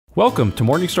Welcome to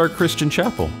Morningstar Christian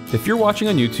Chapel. If you're watching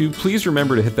on YouTube, please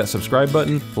remember to hit that subscribe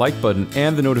button, like button,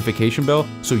 and the notification bell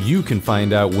so you can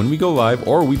find out when we go live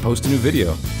or we post a new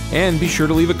video. And be sure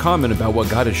to leave a comment about what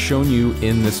God has shown you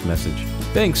in this message.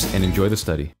 Thanks, and enjoy the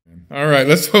study. All right,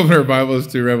 let's open our Bibles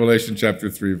to Revelation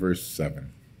chapter 3, verse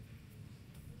 7.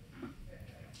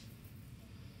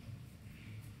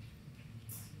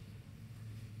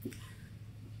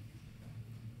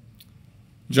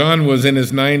 John was in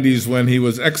his 90s when he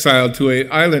was exiled to an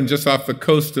island just off the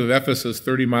coast of Ephesus,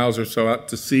 30 miles or so out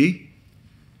to sea.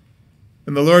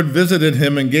 And the Lord visited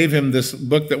him and gave him this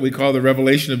book that we call the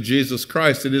Revelation of Jesus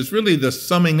Christ. It is really the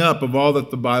summing up of all that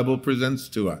the Bible presents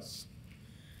to us.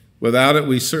 Without it,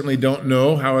 we certainly don't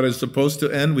know how it is supposed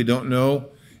to end. We don't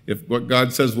know if what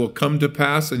God says will come to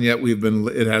pass, and yet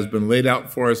it has been laid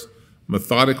out for us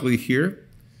methodically here.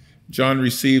 John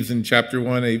receives in chapter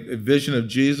 1 a vision of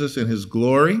Jesus in his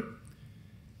glory.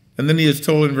 And then he is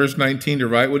told in verse 19 to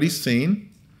write what he's seen,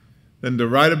 then to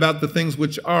write about the things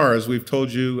which are, as we've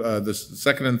told you, the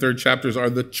second and third chapters are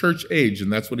the church age,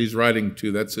 and that's what he's writing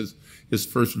to. That's his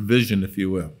first vision, if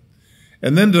you will.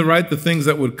 And then to write the things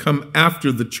that would come after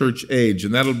the church age,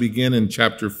 and that'll begin in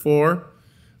chapter 4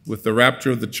 with the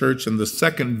rapture of the church and the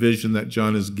second vision that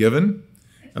John is given.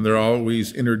 And they're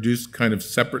always introduced kind of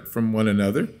separate from one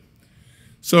another.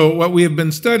 So what we have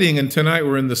been studying, and tonight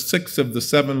we're in the 6th of the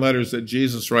 7 letters that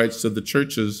Jesus writes to the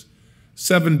churches,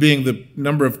 7 being the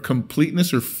number of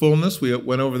completeness or fullness. We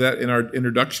went over that in our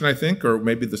introduction, I think, or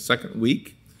maybe the second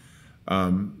week.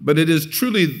 But it is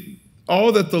truly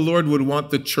all that the Lord would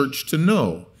want the church to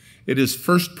know. It is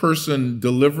first person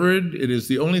delivered. It is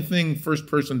the only thing first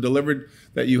person delivered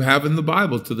that you have in the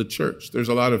Bible to the church. There's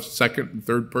a lot of second and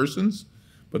third persons,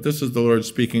 but this is the Lord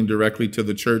speaking directly to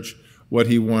the church, what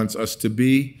he wants us to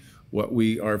be, what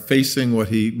we are facing, what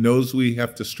he knows we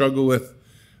have to struggle with.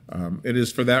 It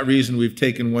is for that reason we've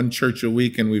taken one church a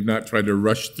week and we've not tried to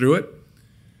rush through it.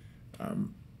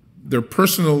 They're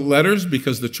personal letters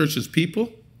because the church is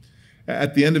people.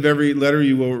 At the end of every letter,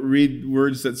 you will read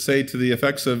words that say to the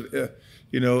effects of,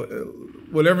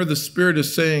 whatever the Spirit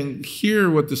is saying, hear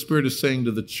what the Spirit is saying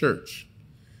to the church.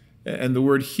 And the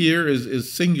word hear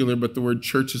is singular, but the word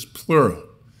church is plural.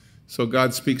 So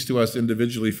God speaks to us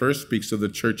individually first, speaks to the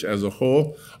church as a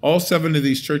whole. All 7 of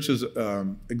these churches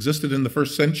existed in the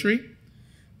first century.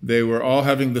 They were all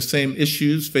having the same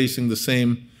issues, facing the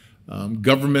same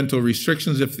governmental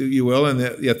restrictions, if you will, and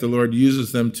yet the Lord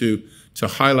uses them to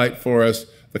highlight for us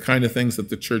the kind of things that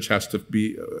the church has to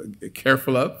be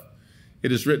careful of.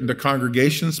 It is written to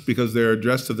congregations because they're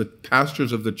addressed to the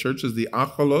pastors of the churches, the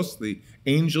angelos, the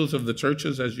angels of the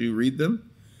churches as you read them.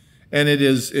 And it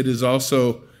is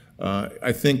also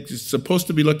I think it's supposed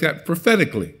to be looked at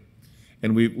prophetically.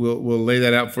 And we'll lay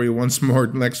that out for you once more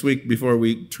next week before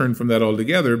we turn from that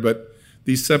altogether. But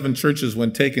these 7 churches,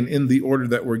 when taken in the order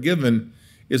that we're given,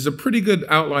 is a pretty good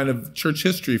outline of church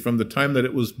history from the time that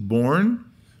it was born,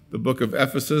 the book of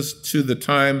Ephesus, to the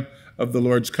time of the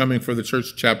Lord's coming for the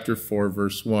church, chapter 4,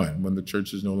 verse 1, when the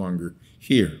church is no longer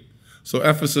here. So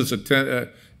Ephesus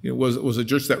was a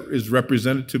church that is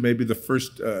represented to maybe the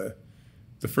first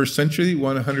century,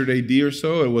 100 AD or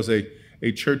so. It was a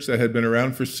church that had been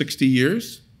around for 60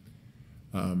 years.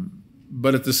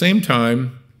 But at the same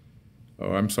time,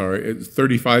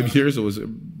 35 years. It was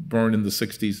born in the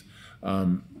 60s.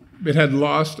 It had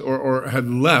lost or had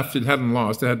left. It hadn't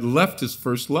lost. It had left its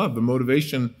first love. The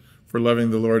motivation for loving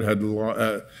the Lord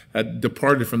had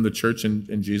departed from the church,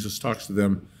 and Jesus talks to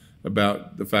them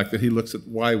about the fact that he looks at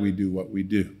why we do what we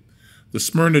do. The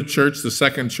Smyrna church, the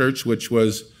second church, which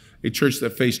was a church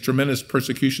that faced tremendous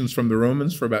persecutions from the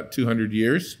Romans for about 200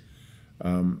 years.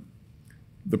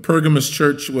 The Pergamos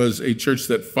church was a church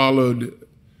that followed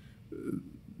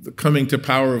the coming to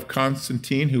power of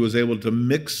Constantine, who was able to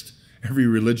mix every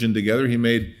religion together. He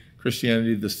made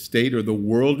Christianity the state or the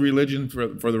world religion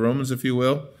for the Romans, if you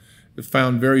will. It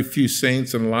found very few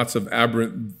saints and lots of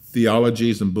aberrant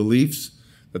theologies and beliefs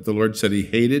that the Lord said he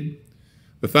hated.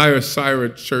 The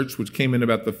Thyatira church, which came in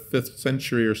about the 5th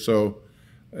century or so,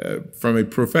 from a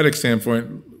prophetic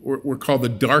standpoint, were called the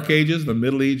Dark Ages, the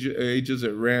Middle Ages.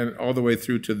 It ran all the way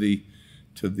through to the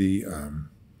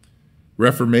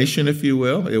Reformation, if you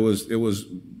will. It was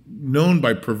known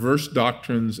by perverse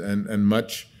doctrines and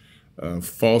much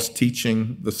false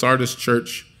teaching. The Sardis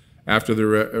church, after the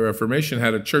Reformation,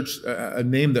 had a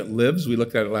name that lives. We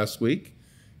looked at it last week.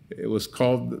 It was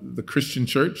called the Christian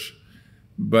Church,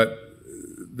 but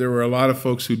there were a lot of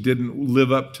folks who didn't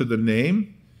live up to the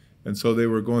name. And so they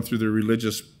were going through their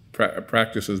religious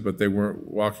practices, but they weren't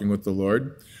walking with the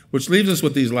Lord, which leaves us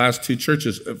with these last 2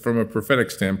 churches from a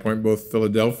prophetic standpoint, both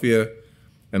Philadelphia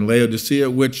and Laodicea,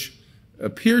 which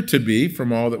appear to be,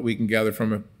 from all that we can gather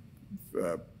from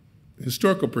a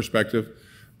historical perspective,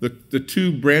 the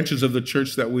two branches of the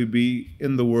church that will be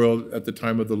in the world at the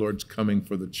time of the Lord's coming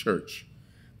for the church.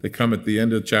 They come at the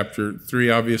end of chapter 3,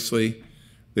 obviously.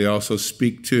 They also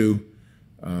speak to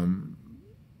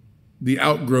the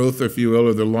outgrowth, if you will,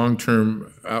 or the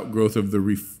long-term outgrowth of the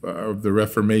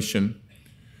Reformation.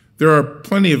 There are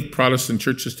plenty of Protestant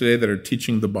churches today that are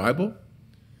teaching the Bible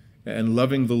and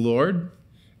loving the Lord,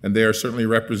 and they are certainly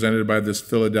represented by this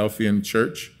Philadelphian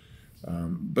church.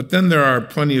 But then there are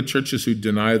plenty of churches who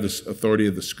deny the authority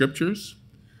of the Scriptures,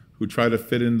 who try to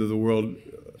fit into the world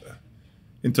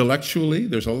intellectually.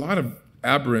 There's a lot of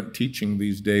aberrant teaching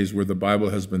these days where the Bible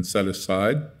has been set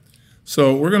aside.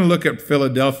 So we're going to look at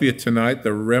Philadelphia tonight,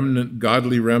 the remnant,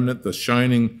 godly remnant, the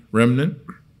shining remnant.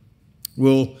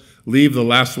 We'll leave the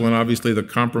last one, obviously the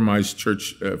compromised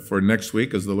church, for next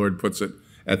week, as the Lord puts it,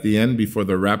 at the end before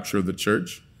the rapture of the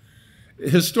church.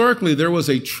 Historically, there was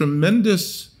a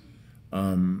tremendous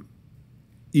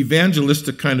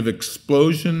evangelistic kind of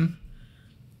explosion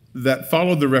that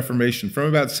followed the Reformation from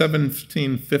about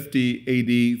 1750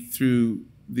 AD through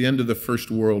the end of the First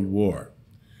World War.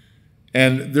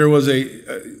 And there was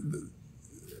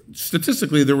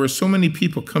statistically, there were so many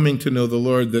people coming to know the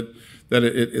Lord that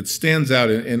it stands out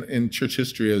in church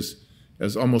history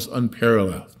as almost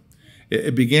unparalleled.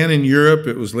 It began in Europe.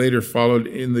 It was later followed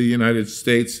in the United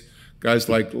States. Guys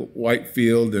like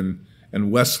Whitfield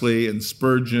and Wesley and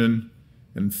Spurgeon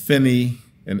and Finney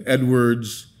and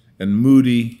Edwards and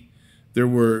Moody. There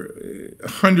were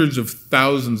hundreds of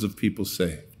thousands of people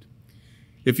saved.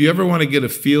 If you ever want to get a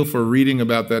feel for reading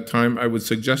about that time, I would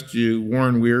suggest you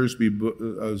Warren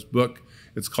Wiersbe's book.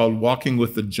 It's called Walking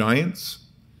with the Giants.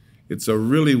 It's a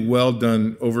really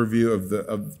well-done overview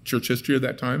of church history of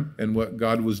that time and what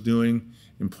God was doing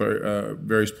in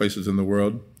various places in the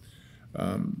world.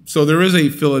 So there is a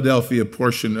Philadelphia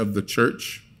portion of the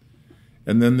church,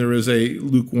 and then there is a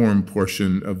lukewarm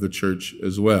portion of the church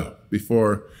as well,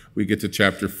 before we get to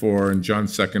chapter 4 and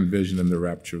John's second vision and the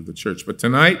rapture of the church. But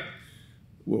tonight,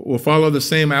 we'll follow the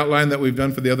same outline that we've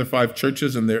done for the other 5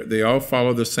 churches, and they all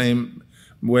follow the same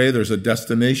way. There's a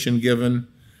destination given.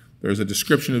 There's a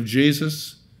description of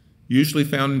Jesus, usually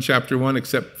found in chapter 1,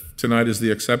 except tonight is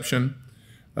the exception.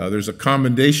 There's a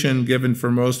commendation given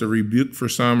for most, a rebuke for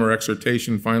some, or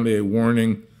exhortation, finally a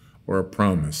warning or a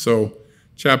promise. So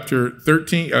chapter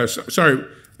 13,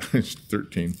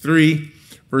 3,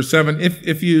 verse 7,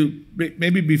 if you,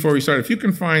 maybe before we start, if you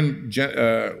can find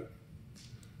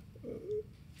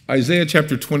Isaiah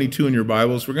chapter 22 in your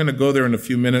Bibles, we're going to go there in a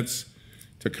few minutes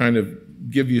to kind of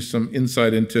give you some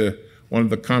insight into one of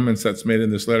the comments that's made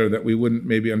in this letter that we wouldn't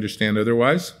maybe understand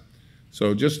otherwise.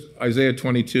 So just Isaiah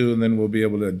 22, and then we'll be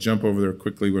able to jump over there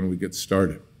quickly when we get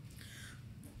started.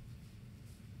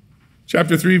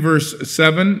 Chapter 3, verse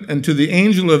 7, and to the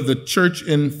angel of the church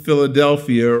in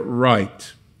Philadelphia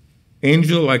write.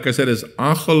 Angel, like I said, is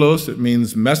angelos. It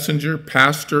means messenger,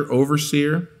 pastor,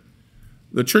 overseer.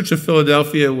 The church of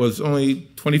Philadelphia was only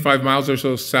 25 miles or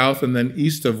so south and then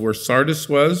east of where Sardis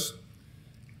was.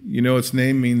 You know, its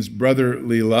name means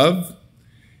brotherly love.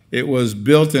 It was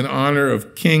built in honor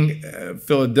of King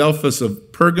Philadelphus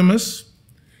of Pergamus.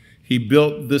 He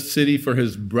built this city for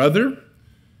his brother,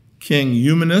 King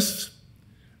Eumenes.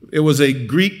 It was a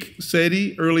Greek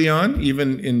city early on.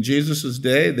 Even in Jesus'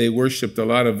 day, they worshipped a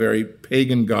lot of very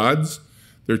pagan gods.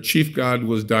 Their chief god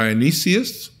was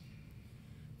Dionysius,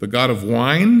 the god of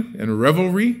wine and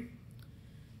revelry.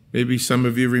 Maybe some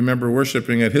of you remember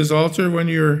worshiping at his altar when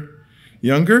you were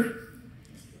younger.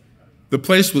 The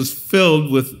place was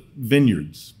filled with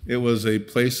vineyards. It was a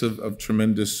place of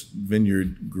tremendous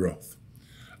vineyard growth.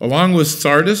 Along with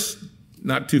Sardis,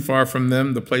 not too far from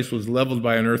them, the place was leveled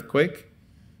by an earthquake,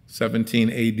 17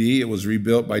 AD. It was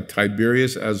rebuilt by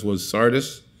Tiberius, as was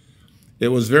Sardis. It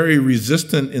was very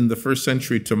resistant in the first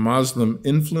century to Muslim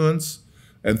influence,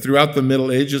 and throughout the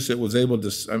Middle Ages, it was able to,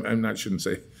 shouldn't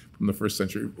say from the first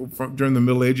century, during the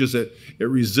Middle Ages, it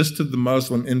resisted the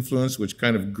Muslim influence, which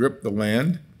kind of gripped the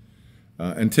land.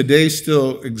 And today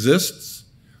still exists.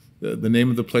 The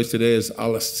name of the place today is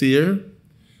Al-Asir.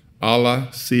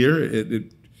 Al-Asir,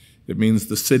 it means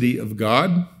the city of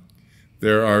God.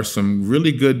 There are some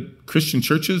really good Christian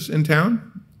churches in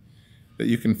town that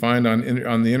you can find on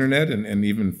the internet and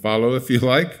even follow if you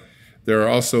like. There are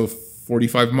also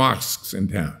 45 mosques in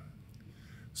town.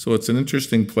 So it's an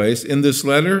interesting place. In this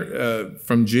letter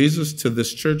from Jesus to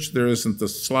this church, there isn't the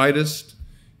slightest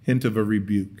hint of a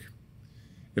rebuke.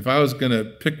 If I was going to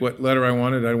pick what letter I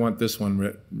wanted, I'd want this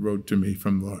one wrote to me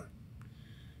from the Lord.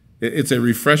 It's a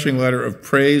refreshing letter of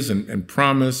praise and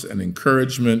promise and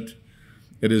encouragement.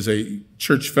 It is a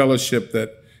church fellowship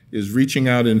that is reaching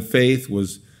out in faith,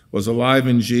 was alive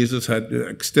in Jesus, had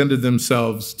extended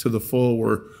themselves to the full,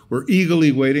 were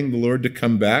eagerly waiting the Lord to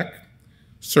come back,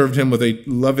 served him with a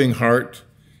loving heart.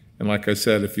 And like I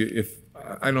said, if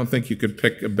I don't think you could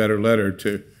pick a better letter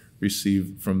to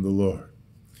receive from the Lord.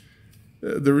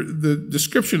 The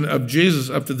description of Jesus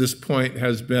up to this point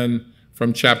has been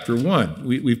from chapter 1.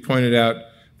 We've pointed out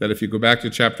that if you go back to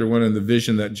chapter 1 and the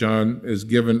vision that John is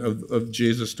given of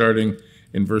Jesus starting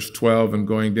in verse 12 and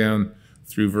going down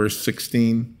through verse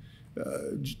 16,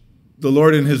 the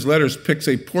Lord in his letters picks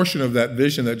a portion of that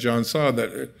vision that John saw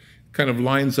that kind of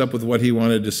lines up with what he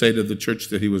wanted to say to the church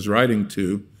that he was writing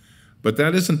to. But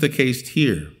that isn't the case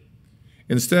here.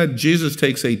 Instead, Jesus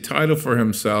takes a title for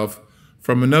himself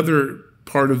from another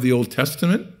part of the Old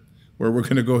Testament, where we're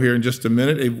going to go here in just a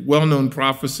minute, a well-known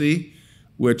prophecy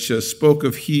which spoke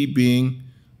of he being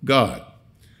God.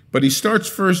 But he starts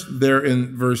first there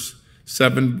in verse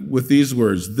 7 with these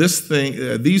words,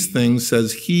 these things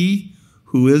says he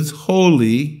who is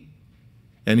holy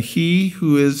and he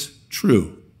who is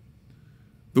true.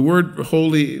 The word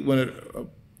holy, when it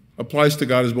applies to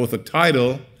God, is both a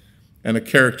title and a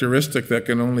characteristic that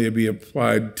can only be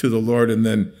applied to the Lord and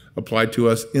then applied to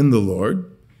us in the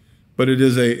Lord. But it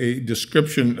is a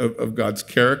description of God's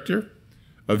character,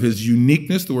 of his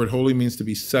uniqueness. The word holy means to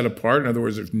be set apart. In other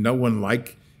words, there's no one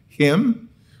like him.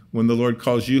 When the Lord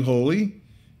calls you holy,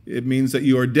 it means that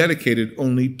you are dedicated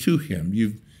only to him.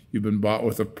 You've been bought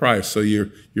with a price, so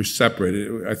you're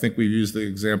separated. I think we use the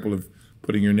example of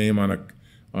putting your name on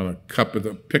a cup at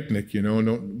a picnic, no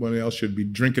one else should be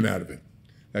drinking out of it.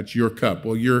 That's your cup.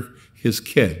 Well, you're his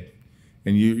kid,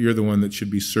 and you're the one that should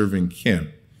be serving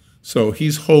him. So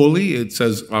he's holy. It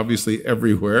says obviously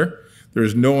everywhere.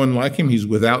 There's no one like him. He's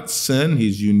without sin.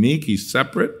 He's unique. He's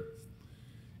separate.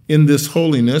 In this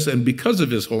holiness, and because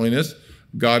of his holiness,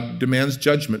 God demands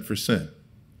judgment for sin.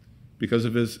 Because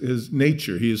of his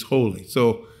nature, he is holy.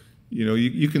 So,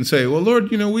 you can say, well,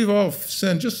 Lord, we've all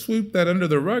sinned. Just sweep that under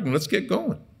the rug and let's get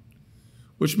going.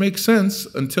 Which makes sense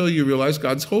until you realize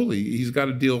God's holy. He's got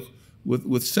to deal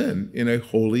with sin in a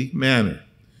holy manner,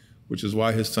 which is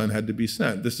why his son had to be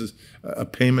sent. This is a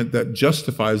payment that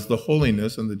justifies the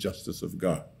holiness and the justice of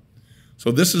God.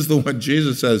 So this is the one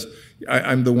Jesus says,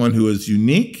 I'm the one who is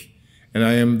unique, and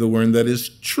I am the one that is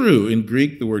true. In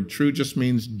Greek, the word true just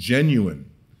means genuine,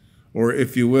 or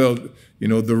if you will,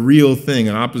 the real thing,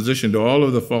 in opposition to all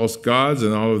of the false gods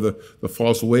and all of the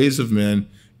false ways of men.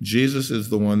 Jesus is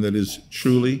the one that is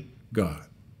truly God.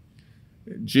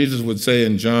 Jesus would say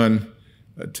in John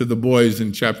to the boys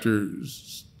in chapter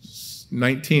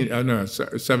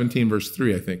 17, verse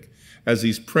 3, I think, as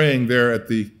he's praying there at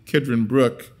the Kidron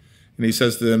Brook, and he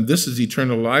says to them, this is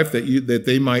eternal life, that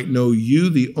they might know you,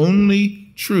 the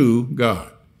only true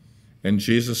God, and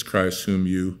Jesus Christ, whom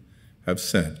you have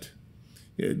sent.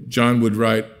 John would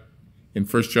write in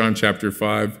 1 John chapter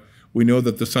 5, we know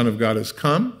that the Son of God has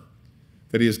come,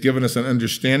 that he has given us an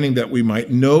understanding that we might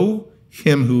know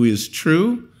him who is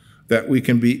true, that we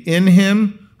can be in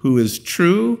him who is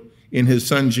true, in his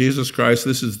Son Jesus Christ.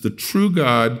 This is the true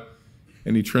God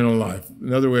and eternal life.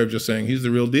 Another way of just saying he's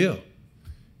the real deal.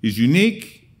 He's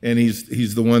unique, and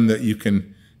he's the one that you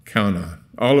can count on.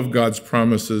 All of God's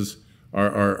promises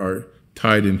are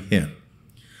tied in him.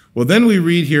 Well, then we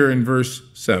read here in verse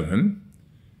 7,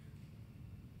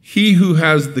 he who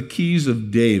has the keys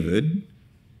of David,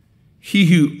 he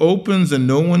who opens and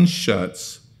no one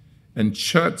shuts, and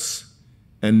shuts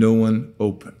and no one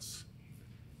opens.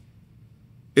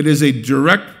 It is a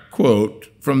direct quote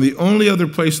from the only other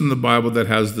place in the Bible that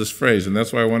has this phrase, and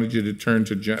that's why I wanted you to turn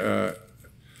to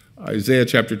Isaiah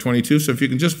chapter 22. So if you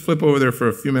can just flip over there for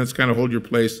a few minutes, kind of hold your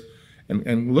place,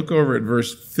 and look over at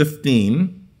verse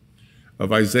 15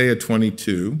 of Isaiah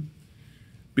 22,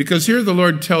 because here the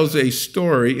Lord tells a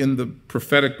story in the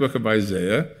prophetic book of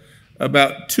Isaiah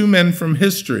about two men from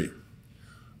history.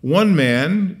 One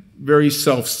man, very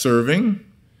self-serving.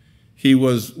 He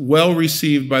was well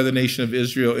received by the nation of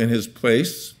Israel in his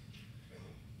place.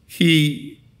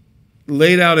 He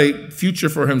laid out a future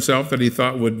for himself that he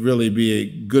thought would really be a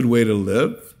good way to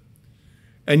live.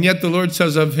 And yet the Lord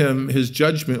says of him, his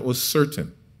judgment was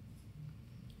certain.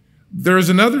 There is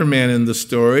another man in the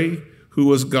story who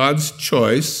was God's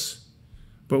choice,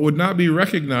 but would not be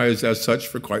recognized as such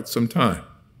for quite some time.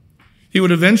 He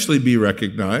would eventually be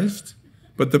recognized,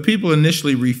 but the people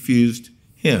initially refused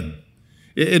him.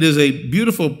 It is a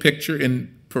beautiful picture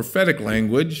in prophetic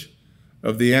language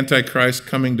of the Antichrist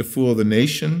coming to fool the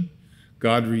nation,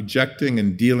 God rejecting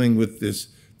and dealing with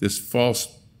this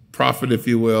false prophet, if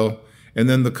you will, and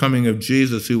then the coming of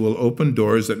Jesus, who will open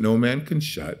doors that no man can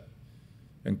shut,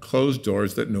 and closed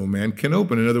doors that no man can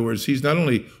open. In other words, he's not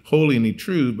only holy and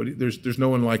true, but there's no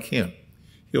one like him.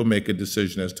 He'll make a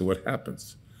decision as to what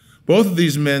happens. Both of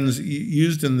these men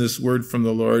used in this word from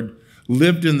the Lord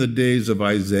lived in the days of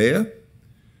Isaiah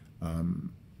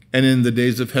and in the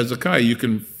days of Hezekiah. You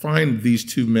can find these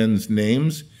two men's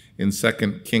names in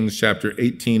 2 Kings chapter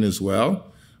 18 as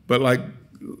well. But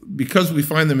because we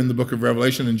find them in the book of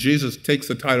Revelation and Jesus takes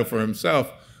the title for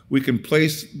himself, we can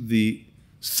place the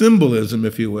symbolism,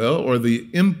 if you will, or the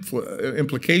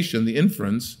implication, the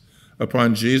inference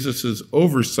upon Jesus's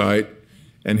oversight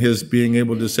and his being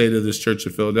able to say to this church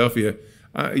of Philadelphia,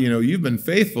 you've been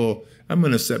faithful. I'm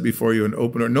going to set before you an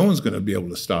open door. No one's going to be able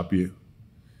to stop you.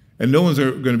 And no one's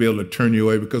going to be able to turn you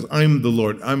away because I'm the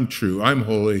Lord. I'm true. I'm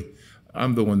holy.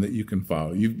 I'm the one that you can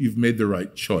follow. You've made the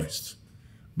right choice.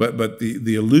 But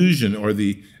the illusion or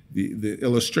the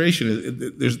illustration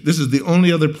is this is the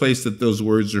only other place that those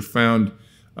words are found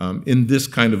in this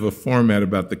kind of a format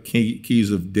about the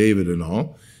keys of David and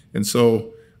all. And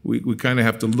so we kind of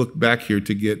have to look back here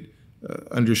to get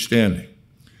understanding.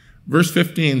 Verse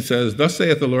 15 says, "Thus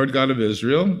saith the Lord God of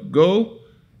Israel, go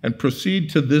and proceed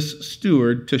to this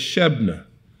steward, to Shebna,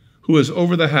 who is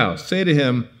over the house. Say to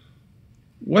him,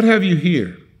 what have you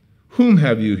here? Whom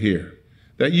have you here?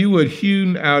 That you would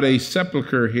hew out a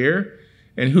sepulchre here,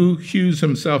 and who hews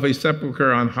himself a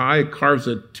sepulchre on high, carves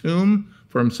a tomb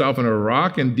for himself in a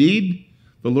rock. Indeed,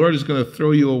 the Lord is going to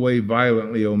throw you away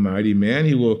violently, O mighty man.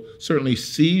 He will certainly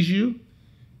seize you.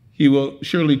 He will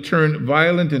surely turn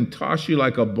violent and toss you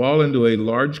like a ball into a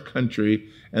large country,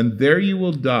 and there you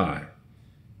will die.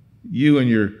 You and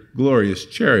your glorious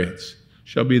chariots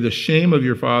shall be the shame of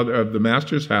your father, of the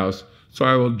master's house. So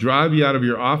I will drive you out of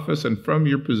your office, and from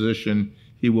your position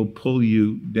he will pull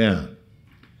you down.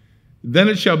 Then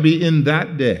it shall be in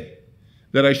that day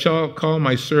that I shall call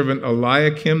my servant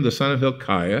Eliakim, the son of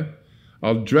Hilkiah.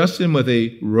 I'll dress him with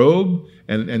a robe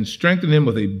and strengthen him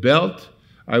with a belt.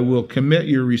 I will commit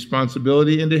your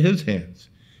responsibility into his hands.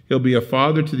 He'll be a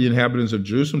father to the inhabitants of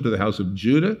Jerusalem, to the house of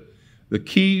Judah. The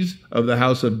keys of the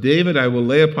house of David I will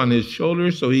lay upon his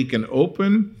shoulders, so he can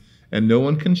open and no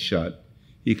one can shut.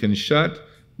 He can shut,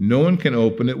 no one can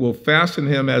open. It will fasten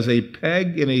him as a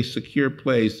peg in a secure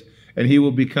place, and he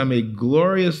will become a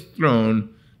glorious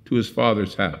throne to his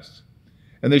father's house.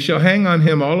 And they shall hang on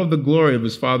him all of the glory of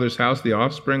his father's house, the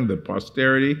offspring, the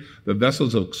posterity, the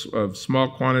vessels of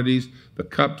small quantities, the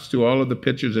cups to all of the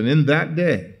pitchers. And in that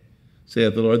day,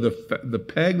 saith the Lord, the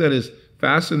peg that is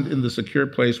fastened in the secure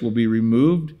place will be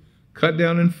removed, cut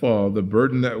down and fall. The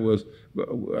burden that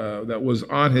was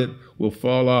on it will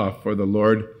fall off, for the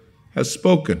Lord has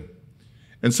spoken.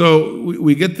 And so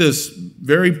we get this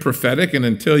very prophetic, and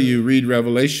until you read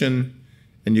Revelation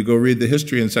and you go read the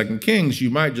history in 2 Kings,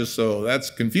 you might just say, oh, that's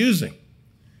confusing.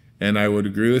 And I would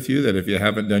agree with you that if you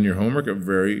haven't done your homework, it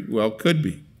very well could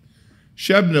be.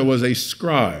 Shebna was a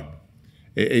scribe,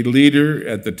 a leader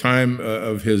at the time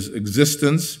of his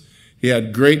existence. He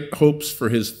had great hopes for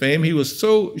his fame. He was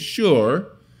so sure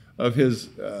of his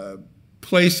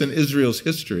place in Israel's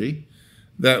history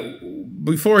that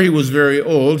before he was very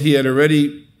old, he had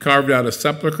already carved out a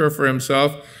sepulchre for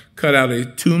himself, cut out a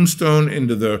tombstone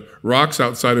into the rocks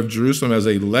outside of Jerusalem as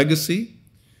a legacy.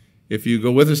 If you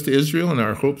go with us to Israel, and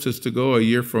our hopes is to go a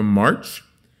year from March,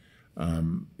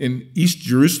 in East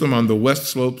Jerusalem on the west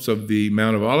slopes of the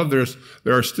Mount of Olives,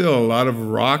 there are still a lot of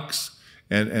rocks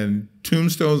and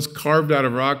tombstones carved out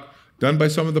of rock done by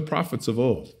some of the prophets of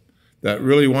old that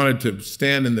really wanted to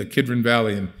stand in the Kidron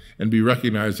Valley and be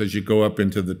recognized as you go up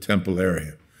into the temple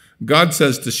area. God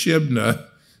says to Shebna,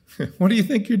 what do you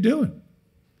think you're doing?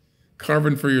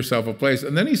 Carving for yourself a place.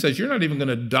 And then he says, you're not even going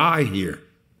to die here.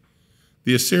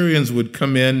 The Assyrians would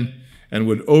come in and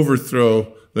would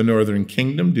overthrow the northern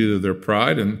kingdom due to their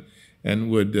pride, and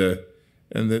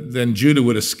then Judah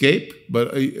would escape,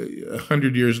 but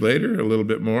 100 years later, a little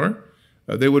bit more,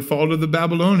 they would fall to the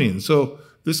Babylonians. So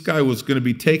this guy was going to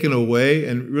be taken away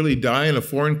and really die in a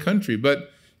foreign country.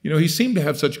 But, he seemed to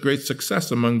have such great success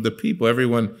among the people.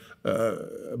 Everyone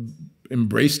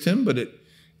embraced him, but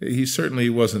he certainly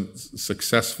wasn't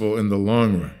successful in the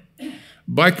long run.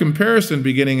 By comparison,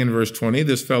 beginning in verse 20,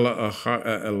 this fellow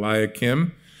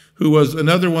Eliakim, who was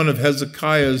another one of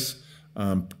Hezekiah's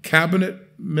cabinet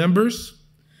members,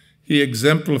 he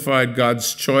exemplified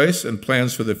God's choice and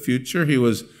plans for the future. He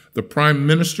was the prime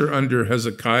minister under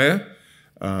Hezekiah,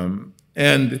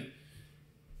 and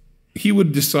he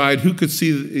would decide who could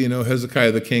see,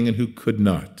 Hezekiah the king and who could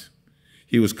not.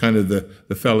 He was kind of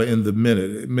the fellow in the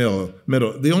middle.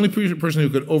 The only person who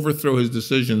could overthrow his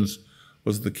decisions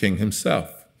was the king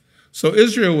himself. So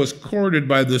Israel was courted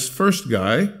by this first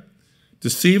guy,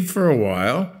 deceived for a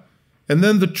while, And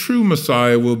then the true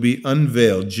Messiah will be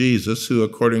unveiled, Jesus, who,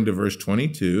 according to verse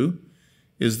 22,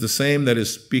 is the same that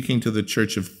is speaking to the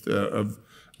church of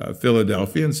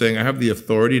Philadelphia and saying, I have the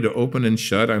authority to open and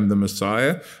shut. I'm the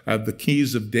Messiah. I have the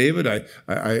keys of David.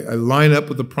 I line up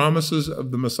with the promises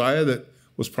of the Messiah that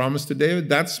was promised to David.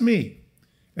 That's me.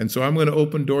 And so I'm going to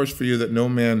open doors for you that no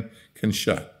man can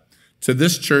shut. To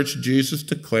this church, Jesus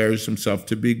declares himself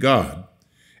to be God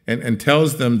and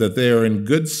tells them that they are in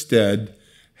good stead,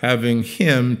 having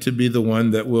him to be the one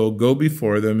that will go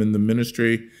before them in the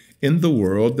ministry in the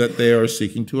world that they are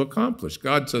seeking to accomplish.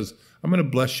 God says, I'm going to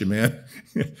bless you, man.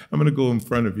 I'm going to go in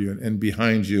front of you and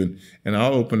behind you, and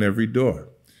I'll open every door.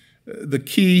 The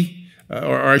key,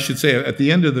 or I should say, at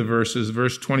the end of the verses,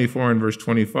 verse 24 and verse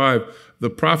 25,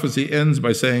 the prophecy ends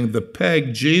by saying, the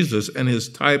peg, Jesus, and his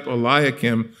type,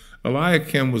 Eliakim.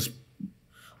 Eliakim was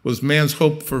man's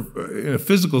hope for, in a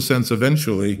physical sense,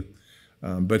 eventually,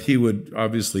 but he would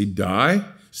obviously die,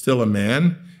 still a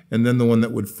man, and then the one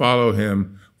that would follow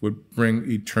him would bring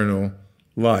eternal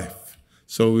life.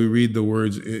 So we read the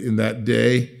words, in that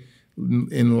day,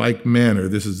 in like manner.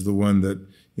 This is the one that,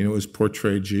 is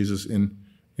portrayed Jesus in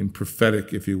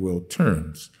prophetic, if you will,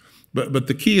 terms. But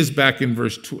the key is back in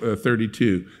verse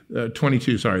 22.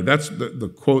 That's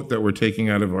the quote that we're taking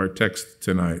out of our text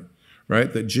tonight,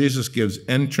 right? That Jesus gives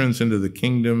entrance into the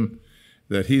kingdom,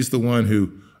 that he's the one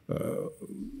who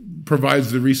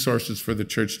provides the resources for the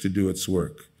church to do its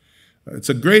work. It's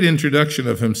a great introduction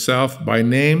of himself by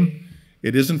name.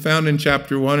 It isn't found in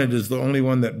chapter 1. It is the only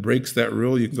one that breaks that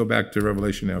rule. You can go back to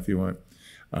Revelation now if you want.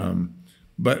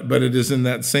 But it is in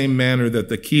that same manner that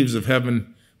the keys of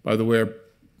heaven, by the way,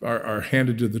 are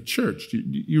handed to the church.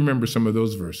 You remember some of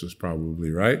those verses probably,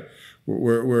 right?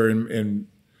 We're in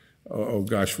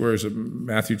where is it?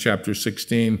 Matthew chapter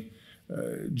 16.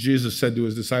 Jesus said to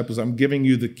his disciples, I'm giving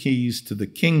you the keys to the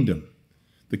kingdom,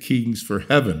 the keys for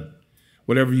heaven.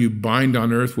 Whatever you bind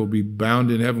on earth will be bound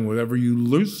in heaven. Whatever you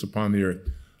loose upon the earth,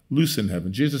 loose in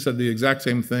heaven. Jesus said the exact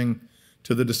same thing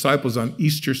to the disciples on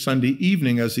Easter Sunday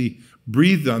evening. As he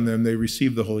breathed on them, they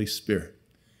received the Holy Spirit.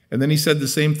 And then he said the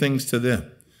same things to them,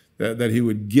 that he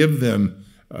would give them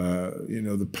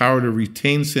the power to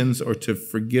retain sins or to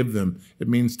forgive them. It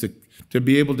means to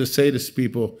be able to say to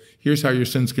people, here's how your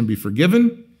sins can be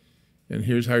forgiven, and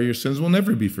here's how your sins will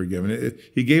never be forgiven.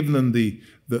 He gave them the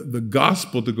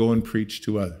gospel to go and preach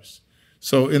to others.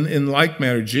 So in like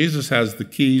manner, Jesus has the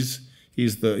keys.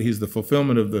 He's the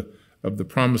fulfillment of the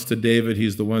promise to David.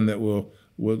 He's the one that will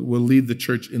lead the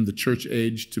church in the church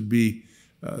age to be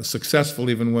successful,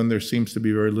 even when there seems to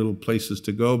be very little places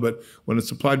to go. But when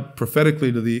it's applied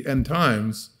prophetically to the end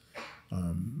times,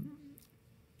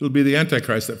 it'll be the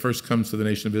Antichrist that first comes to the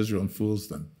nation of Israel and fools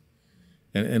them.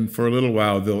 And for a little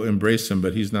while, they'll embrace him,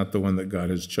 but he's not the one that God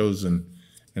has chosen,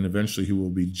 and eventually he will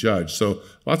be judged. So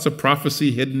lots of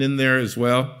prophecy hidden in there as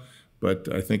well, but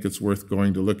I think it's worth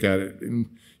going to look at it.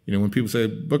 And, when people say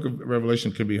the book of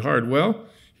Revelation can be hard, well,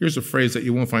 here's a phrase that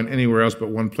you won't find anywhere else but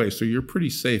one place. So you're pretty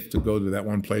safe to go to that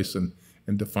one place and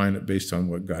define it based on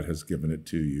what God has given it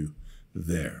to you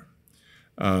there.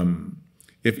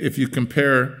 If you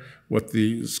compare what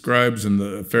the scribes and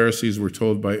the Pharisees were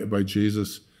told by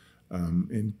Jesus,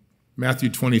 in Matthew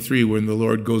 23, when the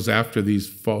Lord goes after these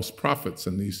false prophets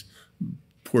and these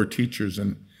poor teachers,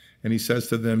 and he says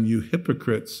to them, you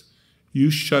hypocrites, you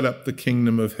shut up the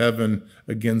kingdom of heaven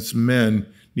against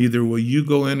men, neither will you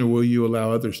go in or will you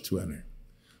allow others to enter.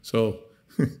 So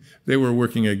they were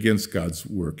working against God's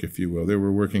work, if you will. They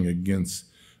were working against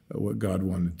what God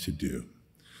wanted to do.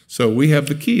 So we have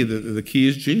the key. The key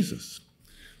is Jesus.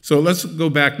 So let's go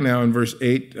back now in verse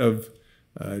 8 of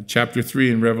chapter 3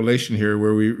 in Revelation here,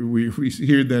 where we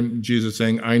hear then Jesus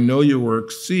saying, I know your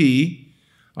works. See,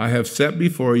 I have set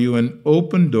before you an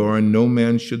open door, and no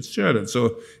man should shut it.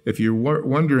 So if you're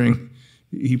wondering,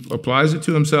 he applies it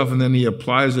to himself, and then he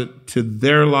applies it to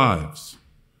their lives.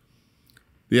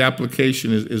 The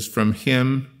application is from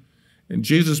him. And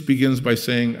Jesus begins by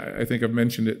saying, I think I've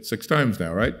mentioned it 6 times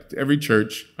now, right? To every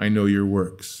church, I know your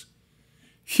works.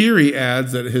 Here he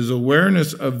adds that his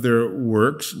awareness of their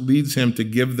works leads him to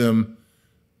give them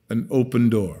an open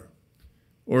door.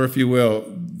 Or if you will,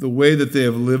 the way that they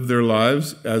have lived their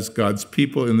lives as God's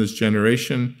people in this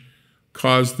generation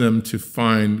caused them to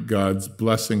find God's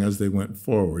blessing as they went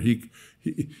forward.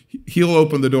 He'll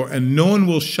open the door and no one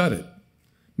will shut it.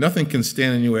 Nothing can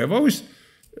stand in your way. I've always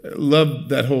loved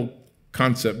that whole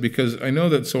concept because I know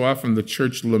that so often the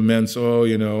church laments,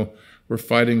 we're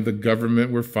fighting the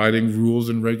government, we're fighting rules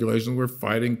and regulations, we're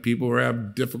fighting people who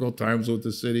have difficult times with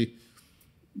the city.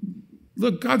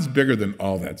 Look, God's bigger than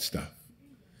all that stuff.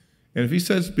 And if he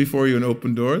sets before you an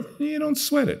open door, you don't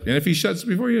sweat it. And if he shuts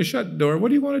before you a shut door, what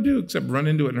do you want to do except run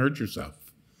into it and hurt yourself?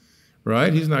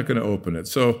 Right? He's not going to open it.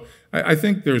 So I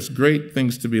think there's great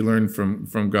things to be learned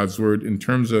from God's word in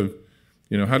terms of,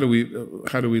 how do we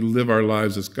live our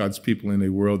lives as God's people in a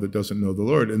world that doesn't know the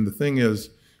Lord? And the thing is,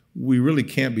 we really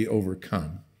can't be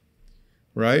overcome,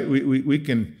 right? We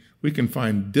can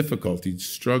find difficulties,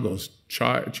 struggles,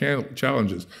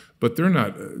 challenges, but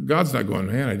God's not going,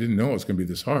 man, I didn't know it was going to be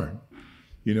this hard.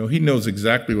 He knows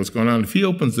exactly what's going on. If he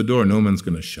opens the door, no man's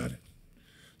going to shut it.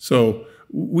 So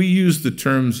we use the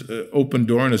terms open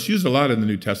door, and it's used a lot in the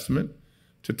New Testament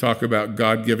to talk about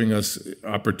God giving us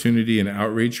opportunity and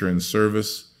outreach or in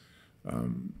service.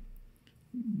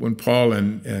 When Paul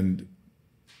and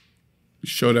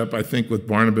showed up, I think, with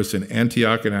Barnabas in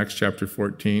Antioch in Acts chapter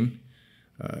 14,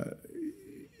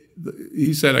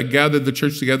 he said, I gathered the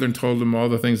church together and told them all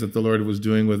the things that the Lord was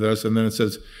doing with us. And then it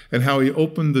says, and how he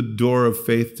opened the door of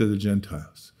faith to the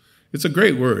Gentiles. It's a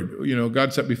great word.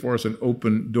 God set before us an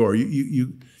open door.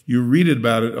 You read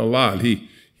about it a lot.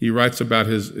 He writes about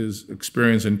his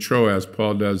experience in Troas,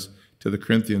 Paul does to the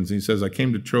Corinthians. He says, I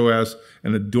came to Troas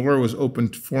and a door was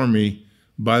opened for me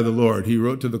by the Lord. He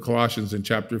wrote to the Colossians in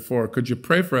chapter 4, could you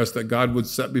pray for us that God would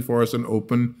set before us an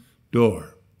open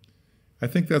door? I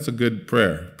think that's a good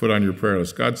prayer. Put on your prayer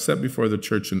list. God set before the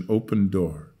church an open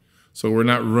door, so we're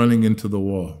not running into the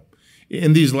wall.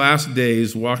 In these last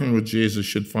days, walking with Jesus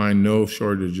should find no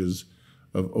shortages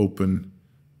of open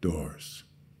doors.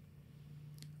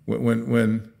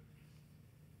 When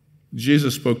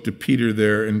Jesus spoke to Peter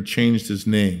there and changed his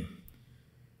name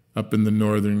up in the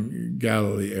northern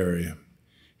Galilee area,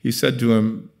 he said to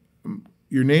him,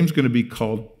 your name's going to be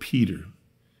called Peter,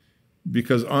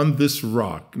 because on this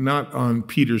rock, not on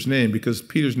Peter's name, because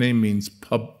Peter's name means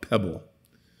pebble,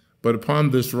 but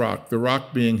upon this rock, the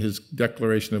rock being his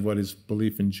declaration of what his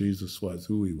belief in Jesus was,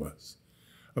 who he was.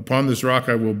 Upon this rock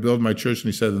I will build my church,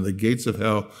 and he said, and the gates of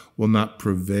hell will not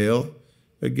prevail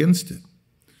against it.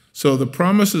 So the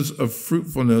promises of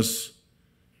fruitfulness,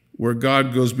 where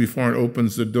God goes before and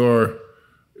opens the door,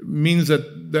 means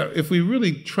that if we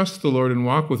really trust the Lord and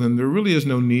walk with him, there really is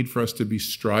no need for us to be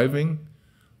striving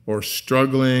or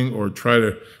struggling or try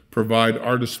to provide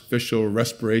artificial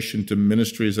respiration to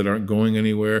ministries that aren't going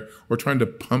anywhere, or trying to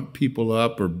pump people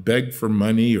up or beg for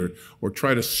money or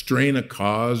try to strain a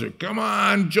cause or come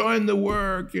on, join the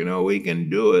work, we can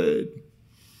do it.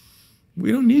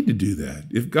 We don't need to do that.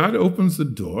 If God opens the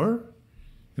door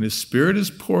and his Spirit is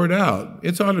poured out,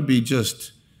 it ought to be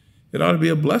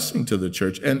a blessing to the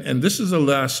church. And this is a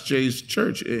last days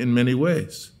church in many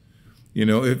ways.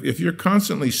 If you're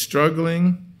constantly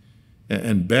struggling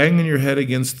and banging your head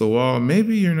against the wall,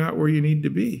 maybe you're not where you need to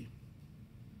be.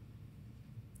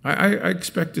 I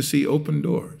expect to see open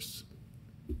doors.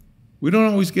 We don't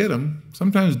always get them.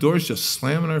 Sometimes doors just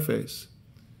slam in our face.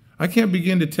 I can't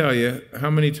begin to tell you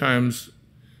how many times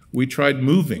we tried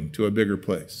moving to a bigger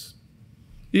place.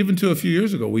 Even to a few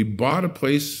years ago, we bought a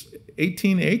place,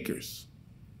 18 acres,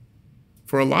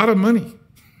 for a lot of money.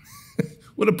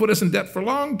 Would have put us in debt for a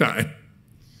long time.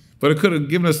 But it could have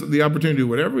given us the opportunity to do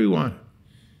whatever we wanted.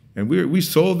 And we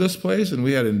sold this place, and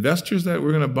we had investors that were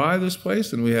going to buy this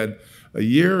place, and we had a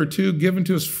year or two given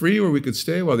to us free where we could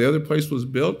stay while the other place was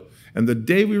built. And the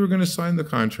day we were going to sign the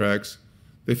contracts,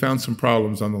 they found some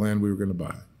problems on the land we were going to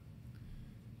buy.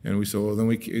 And we said, well, then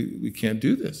we can't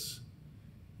do this.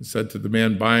 I said to the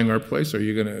man buying our place,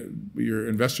 your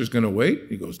investor's going to wait?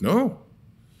 He goes, no.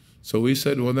 So we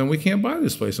said, well, then we can't buy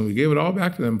this place. And we gave it all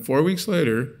back to them. 4 weeks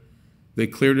later, they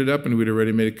cleared it up, and we'd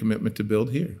already made a commitment to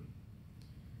build here.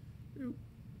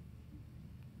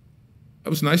 It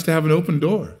was nice to have an open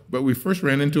door, but we first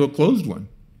ran into a closed one,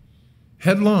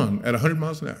 headlong at 100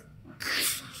 miles an hour.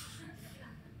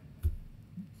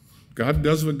 God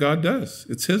does what God does.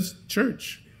 It's his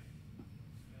church.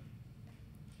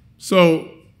 So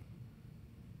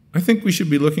I think we should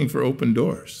be looking for open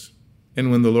doors. And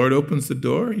when the Lord opens the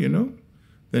door,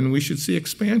 then we should see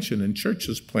expansion and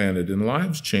churches planted and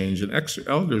lives changed and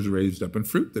elders raised up and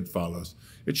fruit that follows.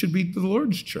 It should be the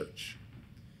Lord's church.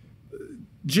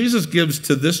 Jesus gives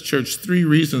to this church 3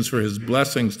 reasons for his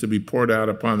blessings to be poured out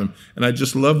upon them. And I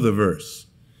just love the verse.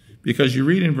 Because you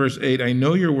read in verse 8, I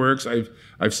know your works.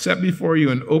 I've set before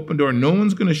you an open door. No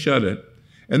one's going to shut it.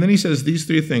 And then he says these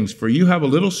 3 things. For you have a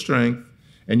little strength,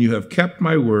 and you have kept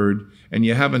my word, and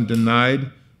you haven't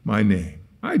denied my name.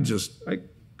 I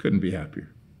couldn't be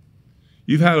happier.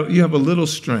 You have a little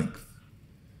strength.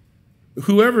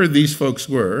 Whoever these folks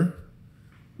were,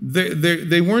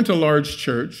 they weren't a large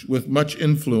church with much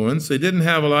influence. They didn't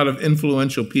have a lot of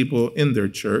influential people in their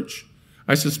church.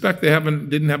 I suspect they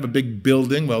didn't have a big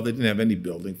building. Well, they didn't have any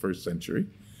building first century.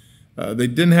 They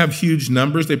didn't have huge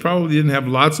numbers. They probably didn't have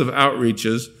lots of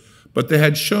outreaches, but they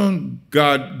had shown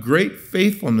God great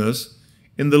faithfulness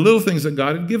in the little things that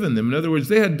God had given them. In other words,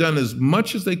 they had done as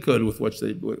much as they could with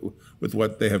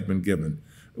what they have been given,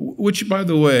 which, by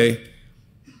the way,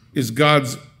 is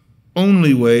God's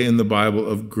only way in the Bible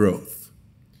of growth.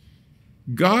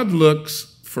 God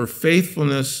looks for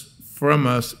faithfulness from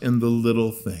us in the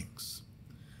little things.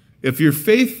 If you're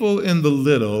faithful in the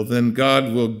little, then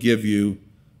God will give you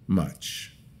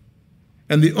much.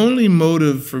 And the only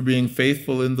motive for being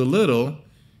faithful in the little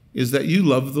is that you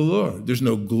love the Lord. There's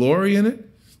no glory in it.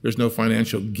 There's no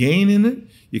financial gain in it.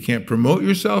 You can't promote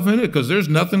yourself in it because there's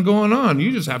nothing going on.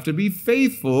 You just have to be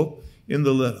faithful in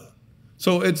the little.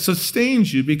 So it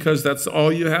sustains you because that's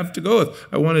all you have to go with.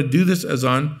 I want to do this as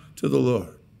unto the Lord.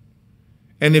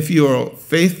 And if you are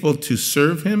faithful to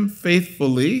serve him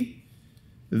faithfully,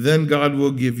 then God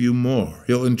will give you more.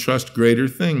 He'll entrust greater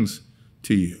things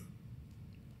to you.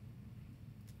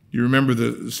 You remember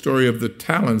the story of the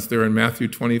talents there in Matthew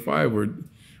 25, where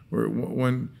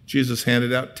when Jesus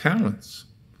handed out talents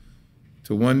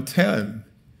to 110,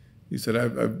 he said,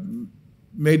 I've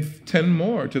made 10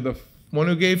 more. To the one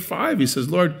who gave 5, he says,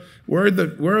 Lord, where are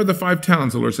the 5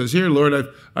 talents? The Lord says, here, Lord,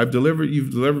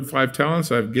 you've delivered 5 talents.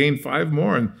 I've gained 5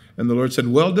 more. And the Lord said,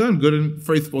 well done, good and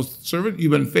faithful servant.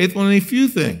 You've been faithful in a few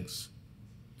things.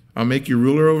 I'll make you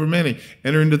ruler over many.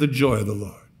 Enter into the joy of the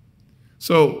Lord.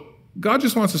 So God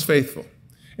just wants us faithful.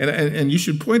 And you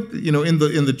should point, in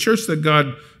the church that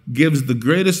God gives the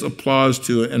greatest applause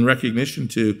to and recognition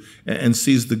to and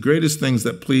sees the greatest things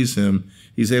that please him,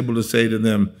 he's able to say to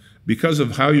them, because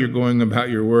of how you're going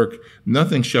about your work,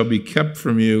 nothing shall be kept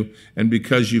from you, and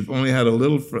because you've only had a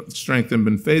little strength and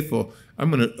been faithful,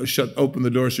 I'm going to open the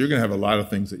door so you're going to have a lot of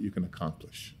things that you can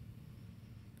accomplish.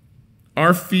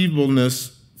 Our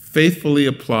feebleness, faithfully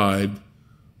applied,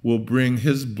 will bring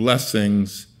his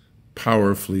blessings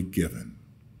powerfully given.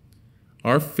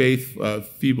 Our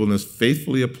feebleness,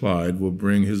 faithfully applied, will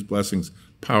bring his blessings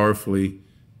powerfully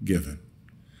given.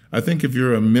 I think if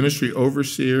you're a ministry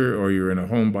overseer or you're in a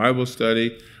home Bible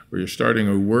study or you're starting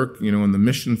a work, in the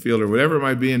mission field or whatever it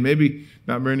might be, and maybe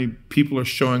not many people are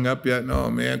showing up yet.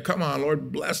 No, man, come on,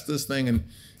 Lord, bless this thing. And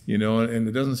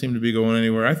it doesn't seem to be going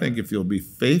anywhere. I think if you'll be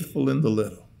faithful in the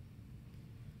little,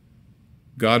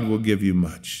 God will give you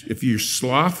much. If you're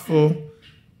slothful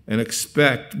and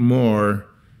expect more,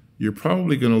 you're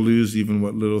probably going to lose even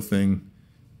what little thing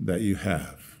that you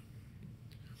have.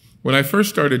 When I first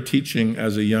started teaching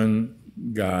as a young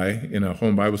guy in a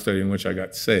home Bible study in which I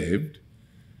got saved,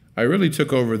 I really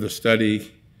took over the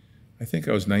study. I think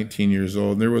I was 19 years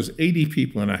old, and there was 80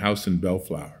 people in a house in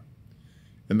Bellflower.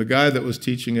 And the guy that was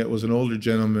teaching it was an older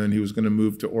gentleman. He was going to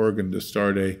move to Oregon to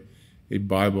start a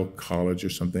Bible college or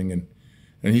something. And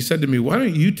he said to me, why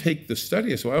don't you take the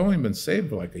study? I said, well, I've only been saved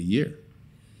for like a year.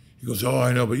 He goes, oh,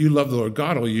 I know, but you love the Lord.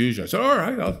 God will use you. I said, all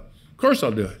right, of course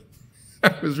I'll do it.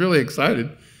 I was really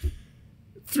excited.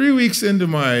 3 weeks into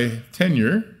my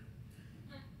tenure,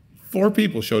 4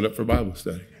 people showed up for Bible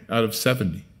study out of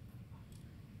 70.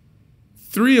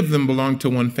 3 of them belonged to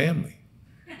one family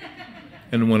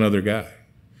and one other guy.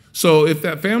 So if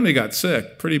that family got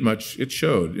sick, pretty much it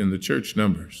showed in the church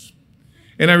numbers.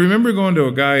 And I remember going to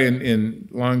a guy in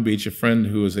Long Beach, a friend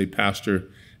who was a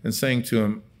pastor, and saying to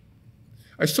him,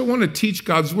 I still want to teach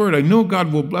God's word. I know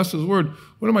God will bless his word.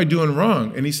 What am I doing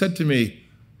wrong? And he said to me,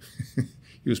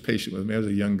 he was patient with me. I was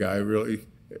a young guy, really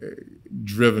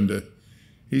driven to.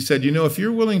 He said, if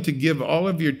you're willing to give all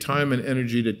of your time and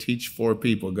energy to teach 4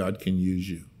 people, God can use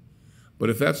you.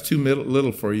 But if that's too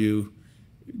little for you,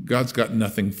 God's got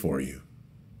nothing for you.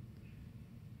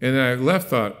 And I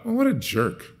thought, well, what a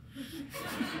jerk.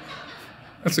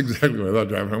 That's exactly what I thought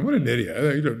driving home. What an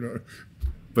idiot. You don't know.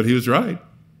 But he was right.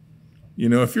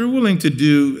 If you're willing to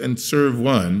do and serve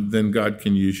one, then God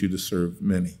can use you to serve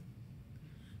many.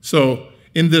 So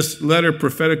in this letter,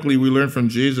 prophetically, we learn from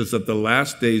Jesus that the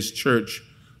last days church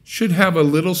should have a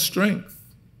little strength.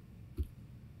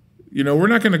 We're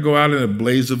not going to go out in a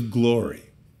blaze of glory.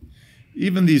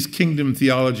 Even these kingdom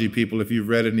theology people, if you've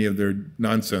read any of their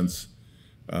nonsense,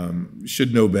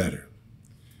 should know better.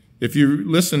 If you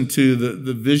listen to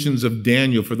the visions of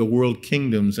Daniel for the world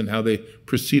kingdoms and how they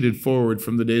proceeded forward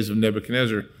from the days of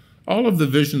Nebuchadnezzar, all of the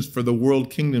visions for the world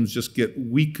kingdoms just get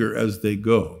weaker as they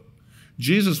go.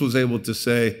 Jesus was able to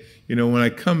say, when I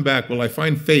come back, will I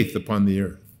find faith upon the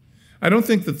earth? I don't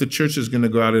think that the church is going to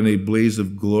go out in a blaze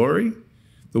of glory.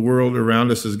 The world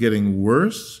around us is getting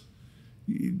worse.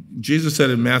 Jesus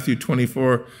said in Matthew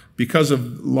 24, because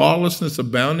of lawlessness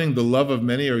abounding, the love of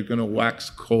many are going to wax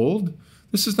cold.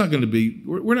 This is not going to be,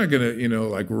 we're not going to,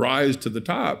 like rise to the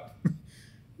top.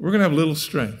 We're going to have little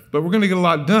strength, but we're going to get a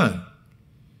lot done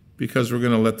because we're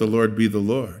going to let the Lord be the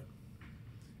Lord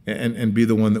and be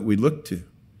the one that we look to.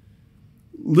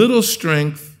 Little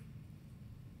strength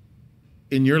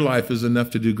in your life is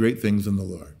enough to do great things in the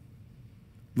Lord.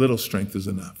 Little strength is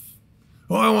enough.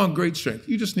 Oh, I want great strength.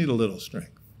 You just need a little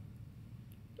strength.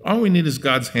 All we need is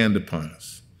God's hand upon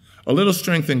us. A little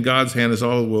strength in God's hand is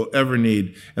all we'll ever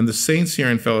need. And the saints here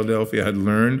in Philadelphia had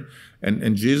learned,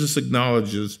 and Jesus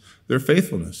acknowledges their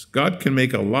faithfulness. God can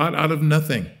make a lot out of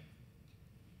nothing.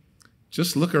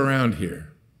 Just look around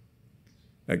here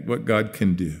at what God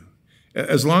can do.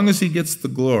 As long as he gets the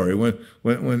glory.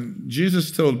 When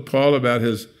Jesus told Paul about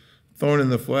his thorn in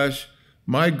the flesh,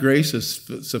 my grace is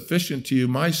sufficient to you.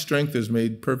 My strength is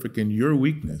made perfect in your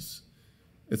weakness.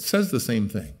 It says the same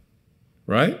thing,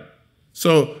 right?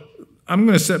 So I'm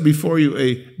going to set before you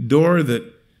a door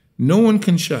that no one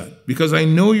can shut because I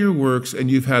know your works and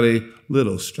you've had a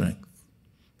little strength.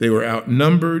 They were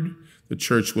outnumbered. The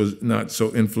church was not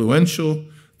so influential.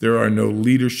 There are no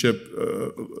leadership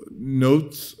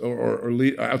notes or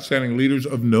outstanding leaders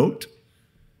of note.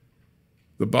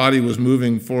 The body was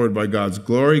moving forward by God's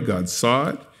glory. God saw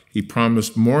it. He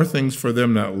promised more things for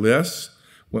them, not less.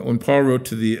 When Paul wrote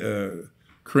to the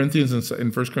Corinthians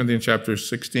in 1 Corinthians chapter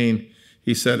 16,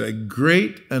 he said, a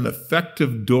great and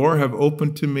effective door have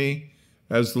opened to me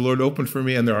as the Lord opened for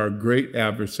me, and there are great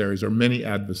adversaries, or many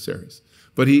adversaries.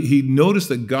 But he noticed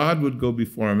that God would go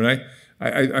before him. And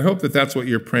I hope that that's what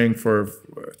you're praying for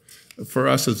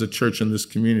us as a church in this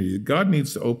community. God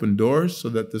needs to open doors so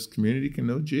that this community can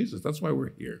know Jesus. That's why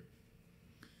we're here.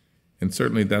 And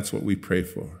certainly that's what we pray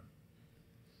for.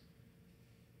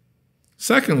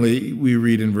 Secondly, we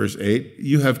read in verse 8,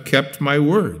 you have kept my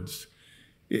words.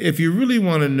 If you really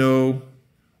want to know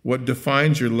what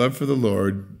defines your love for the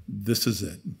Lord, this is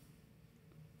it.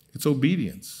 It's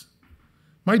obedience.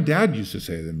 My dad used to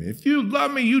say to me, if you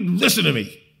love me, you'd listen to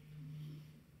me.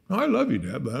 Oh, I love you,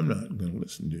 Dad, but I'm not going to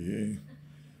listen to you.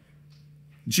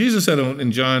 Jesus said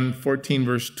in John 14,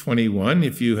 verse 21,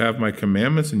 if you have my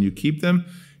commandments and you keep them,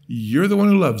 you're the one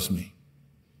who loves me.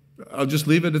 I'll just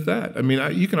leave it at that. I mean,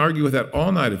 you can argue with that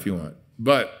all night if you want.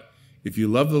 But if you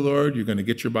love the Lord, you're going to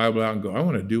get your Bible out and go, I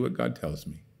want to do what God tells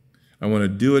me. I want to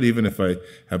do it even if I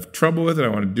have trouble with it. I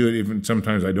want to do it even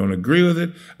sometimes I don't agree with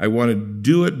it. I want to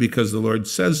do it because the Lord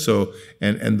says so.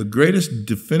 And the greatest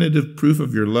definitive proof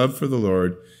of your love for the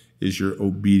Lord is your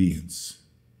obedience.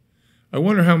 I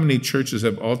wonder how many churches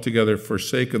have altogether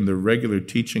forsaken the regular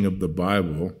teaching of the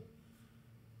Bible.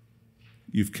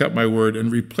 You've kept my word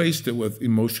and replaced it with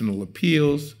emotional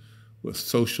appeals, with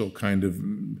social kind of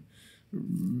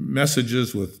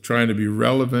messages, with trying to be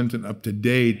relevant and up to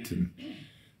date. And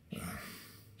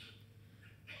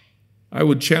I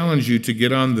would challenge you to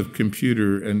get on the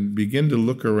computer and begin to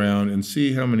look around and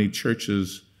see how many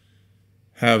churches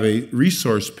have a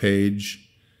resource page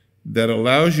that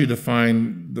allows you to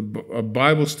find a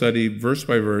Bible study verse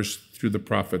by verse through the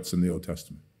prophets in the Old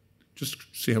Testament. Just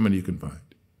see how many you can find.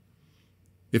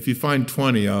 If you find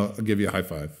 20, I'll give you a high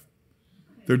five.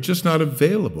 They're just not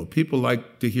available. People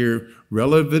like to hear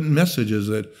relevant messages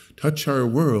that touch our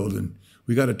world, and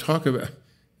we got to talk about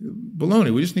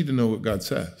baloney. We just need to know what God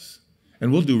says.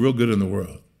 And we'll do real good in the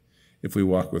world if we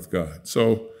walk with God.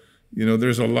 So,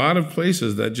 there's a lot of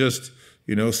places that just,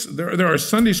 there are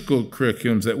Sunday school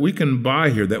curriculums that we can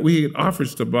buy here, that we get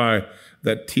offers to buy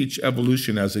that teach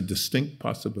evolution as a distinct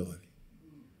possibility.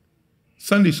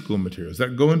 Sunday school materials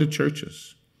that go into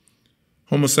churches.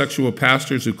 Homosexual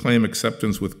pastors who claim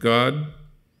acceptance with God.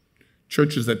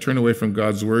 Churches that turn away from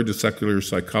God's word to secular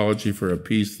psychology for a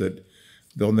peace that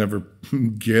they'll never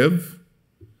give.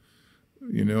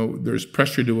 There's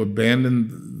pressure to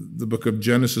abandon the book of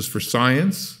Genesis for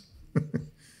science.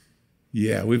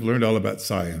 Yeah, we've learned all about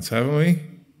science, haven't we?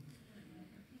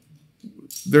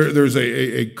 There's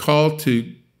a call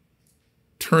to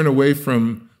turn away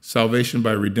from salvation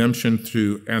by redemption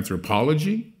through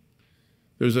anthropology.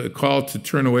 There's a call to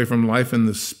turn away from life in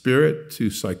the spirit to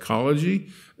psychology.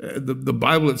 The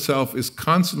Bible itself is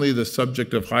constantly the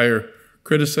subject of higher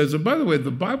criticism. By the way,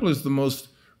 the Bible is the most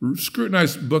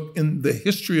scrutinized book in the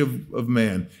history of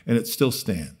man, and it still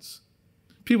stands.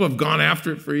 People have gone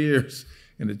after it for years,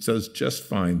 and it says just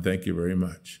fine, thank you very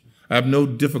much. I have no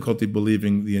difficulty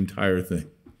believing the entire thing.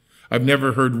 I've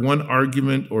never heard one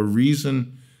argument or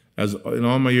reason in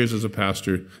all my years as a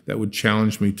pastor that would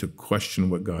challenge me to question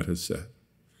what God has said.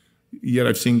 Yet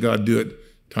I've seen God do it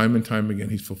time and time again.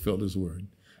 He's fulfilled his word.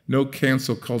 No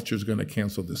cancel culture is going to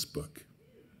cancel this book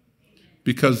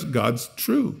because God's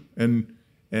true and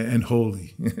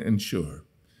holy and sure.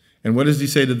 And what does he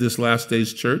say to this last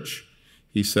days church?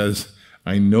 He says,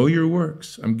 I know your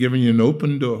works. I'm giving you an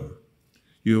open door.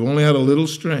 You have only had a little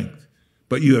strength,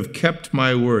 but you have kept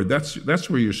my word. That's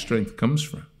where your strength comes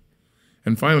from.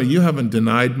 And finally, you haven't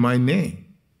denied my name.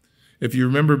 If you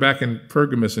remember back in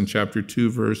Pergamos in chapter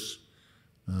 2, verse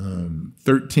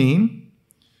 13,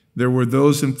 there were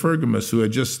those in Pergamos who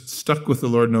had just stuck with the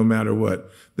Lord no matter what.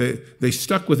 They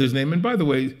stuck with his name. And by the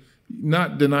way,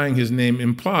 not denying his name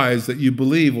implies that you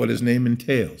believe what his name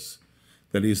entails,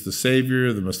 that he's the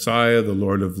Savior, the Messiah, the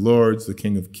Lord of Lords, the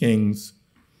King of Kings,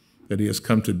 that he has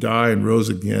come to die and rose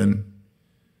again.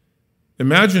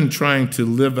 Imagine trying to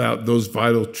live out those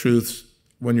vital truths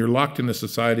when you're locked in a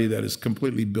society that is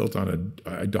completely built on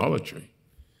idolatry,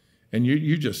 and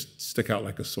you just stick out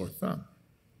like a sore thumb.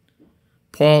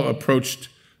 Paul approached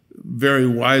very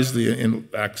wisely in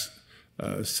Acts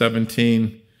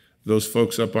 17 those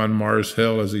folks up on Mars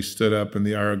Hill as he stood up in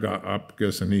the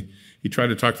Areopagus, and he tried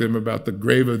to talk to them about the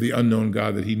grave of the unknown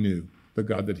God that he knew, the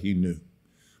God that he knew.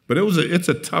 But it's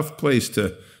a tough place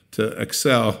to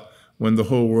excel when the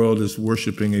whole world is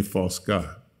worshiping a false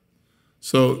God.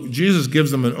 So Jesus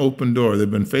gives them an open door. They've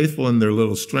been faithful in their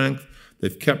little strength.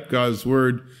 They've kept God's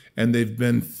word, and they've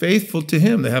been faithful to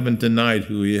him. They haven't denied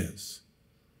who he is.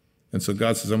 And so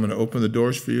God says, I'm going to open the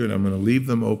doors for you, and I'm going to leave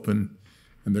them open,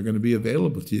 and they're going to be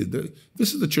available to you.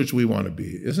 This is the church we want to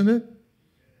be, isn't it?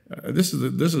 This is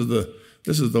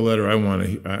the letter I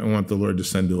want the Lord to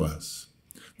send to us.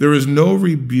 There is no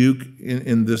rebuke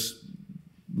in this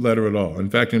letter at all. In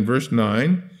fact, in verse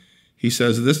 9, he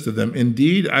says this to them,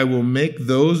 indeed, I will make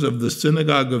those of the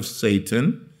synagogue of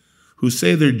Satan who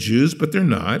say they're Jews, but they're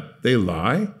not. They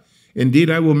lie.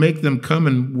 Indeed, I will make them come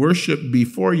and worship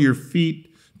before your feet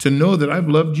to know that I've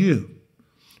loved you.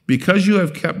 Because you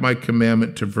have kept my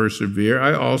commandment to persevere,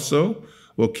 I also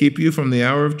will keep you from the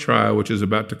hour of trial, which is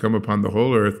about to come upon the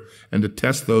whole earth, and to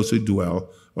test those who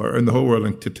dwell, or in the whole world,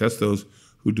 and to test those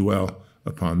who dwell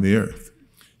upon the earth.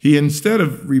 He, instead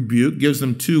of rebuke, gives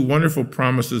them two wonderful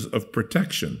promises of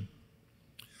protection.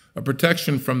 A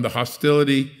protection from the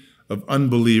hostility of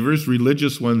unbelievers,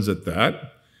 religious ones at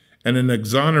that, and an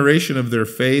exoneration of their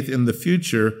faith in the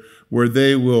future, where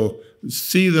they will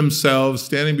see themselves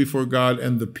standing before God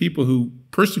and the people who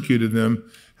persecuted them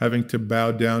having to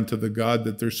bow down to the God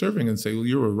that they're serving and say, well,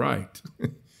 you were right.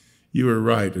 You were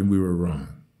right and we were wrong.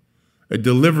 A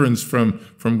deliverance from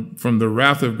the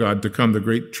wrath of God to come, the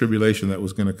great tribulation that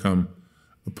was going to come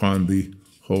upon the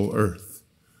whole earth.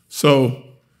 So,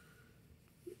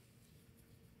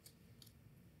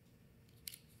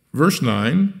 verse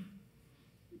 9,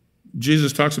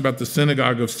 Jesus talks about the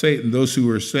synagogue of Satan, those who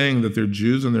are saying that they're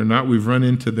Jews and they're not. We've run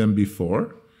into them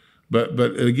before. But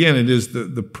again, it is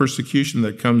the persecution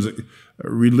that comes,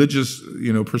 religious,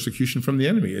 persecution from the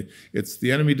enemy. It's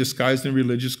the enemy disguised in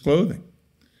religious clothing.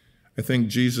 I think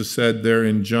Jesus said there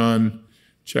in John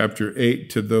chapter 8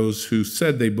 to those who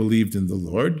said they believed in the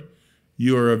Lord,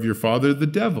 you are of your father, the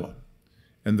devil.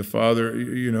 And the father,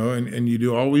 and you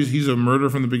do always, he's a murderer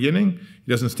from the beginning.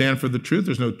 He doesn't stand for the truth.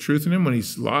 There's no truth in him. When he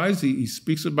lies, he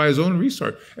speaks it by his own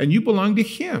resource. And you belong to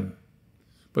him.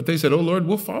 But they said, oh, Lord,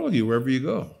 we'll follow you wherever you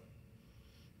go.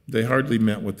 They hardly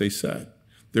meant what they said.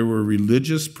 There were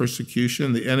religious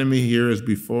persecution. The enemy here, as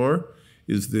before,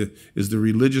 is the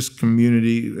religious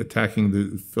community attacking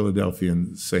the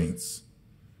Philadelphian saints.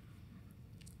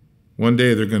 One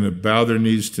day they're going to bow their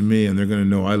knees to me and they're going to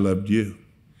know I loved you.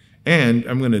 And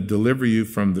I'm going to deliver you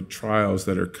from the trials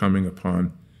that are coming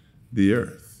upon the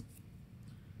earth.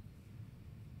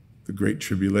 The great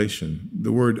tribulation.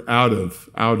 The word out of,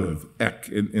 ek.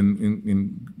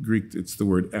 In Greek, it's the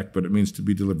word ek, but it means to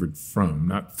be delivered from,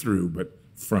 not through, but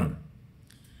from.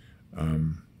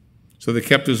 So they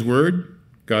kept his word.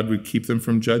 God would keep them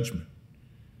from judgment.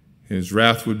 His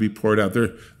wrath would be poured out.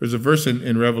 There's a verse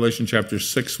in Revelation chapter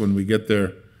 6 when we get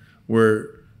there where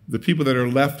the people that are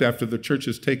left after the church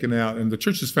is taken out, and the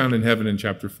church is found in heaven in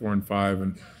chapter 4 and 5,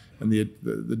 and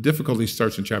the difficulty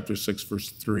starts in chapter 6, verse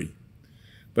 3.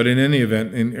 But in any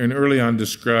event, in early on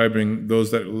describing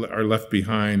those that are left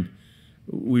behind,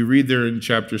 we read there in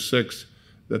chapter 6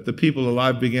 that the people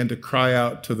alive began to cry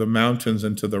out to the mountains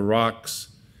and to the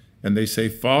rocks, and they say,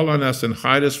 fall on us and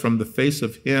hide us from the face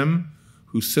of him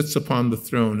who sits upon the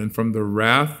throne and from the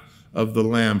wrath of the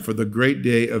Lamb, for the great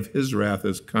day of his wrath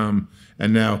has come,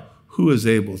 and now who is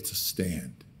able to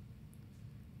stand?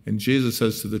 And Jesus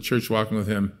says to the church walking with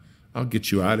him, I'll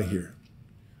get you out of here.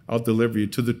 I'll deliver you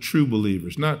to the true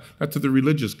believers, not to the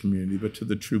religious community, but to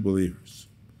the true believers.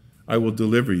 I will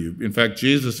deliver you. In fact,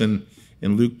 Jesus in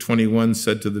Luke 21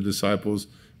 said to the disciples,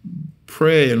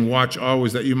 pray and watch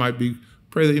always pray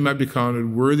that you might be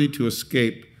counted worthy to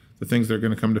escape the things that are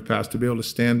going to come to pass, to be able to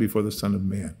stand before the Son of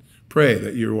Man. Pray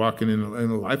that you're walking in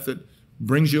a life that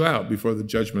brings you out before the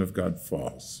judgment of God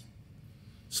falls.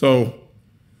 So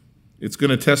it's going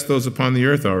to test those upon the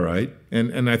earth, all right.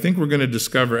 And I think we're going to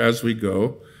discover as we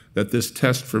go that this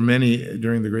test for many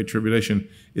during the Great Tribulation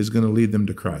is going to lead them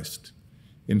to Christ.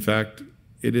 In fact,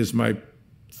 it is my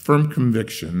firm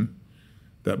conviction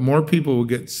that more people will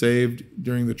get saved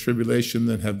during the tribulation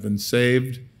than have been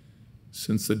saved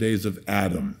since the days of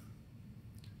Adam.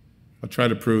 I'll try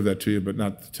to prove that to you, but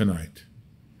not tonight.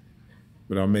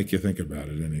 But I'll make you think about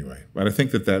it anyway. But I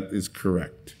think that is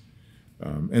correct.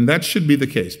 And that should be the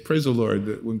case. Praise the Lord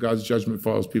that when God's judgment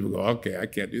falls, people go, okay, I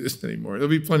can't do this anymore. There'll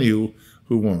be plenty who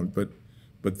won't,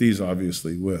 but these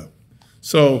obviously will.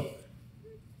 So,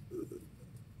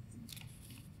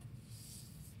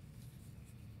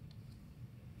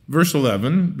 verse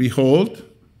 11, behold,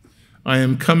 I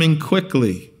am coming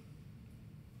quickly.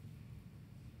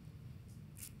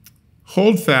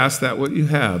 Hold fast that what you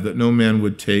have, that no man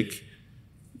would take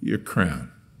your crown.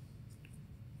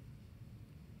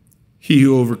 He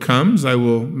who overcomes, I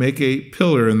will make a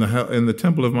pillar in the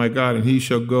temple of my God, and he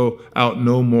shall go out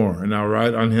no more. And I'll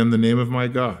write on him the name of my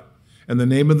God, and the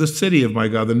name of the city of my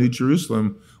God, the New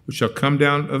Jerusalem, which shall come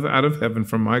down out of heaven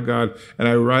from my God, and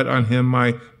I write on him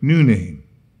my new name.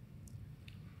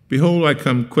 Behold, I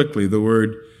come quickly. The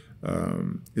word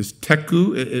is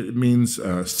teku. It means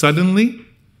suddenly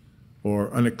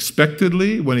or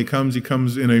unexpectedly. When he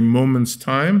comes in a moment's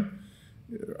time.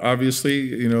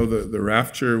 Obviously, the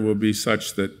rapture will be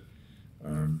such that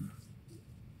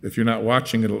if you're not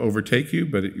watching, it'll overtake you,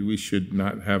 but we should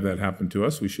not have that happen to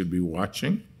us. We should be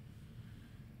watching.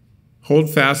 Hold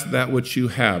fast that which you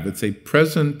have. It's a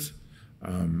present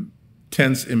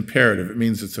tense imperative. It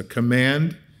means it's a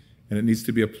command, and it needs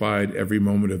to be applied every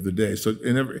moment of the day. So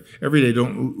in every day,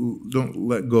 don't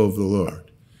let go of the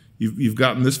Lord. You've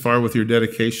gotten this far with your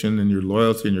dedication and your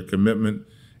loyalty and your commitment.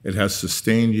 It has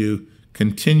sustained you.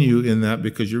 Continue in that,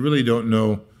 because you really don't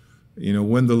know,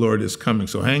 when the Lord is coming.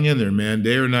 So hang in there, man.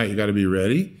 Day or night, you got to be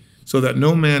ready, so that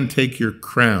no man take your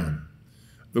crown.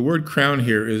 The word crown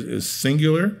here is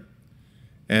singular,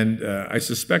 and I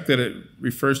suspect that it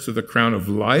refers to the crown of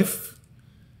life.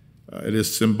 It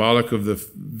is symbolic of the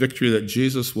victory that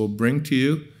Jesus will bring to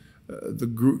you.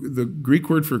 The Greek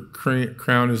word for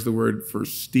crown is the word for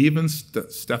Stephen,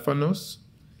 Stephanos.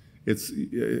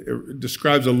 It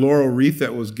describes a laurel wreath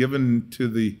that was given to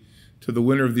the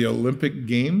winner of the Olympic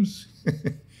Games.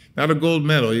 Not a gold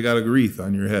medal, you got a wreath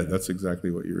on your head. That's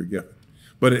exactly what you were given.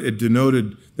 But it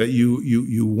denoted that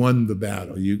you won the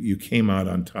battle. You came out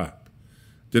on top.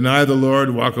 Deny the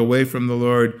Lord, walk away from the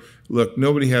Lord. Look,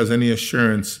 nobody has any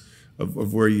assurance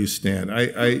of where you stand.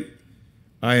 I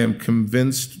am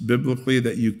convinced biblically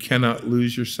that you cannot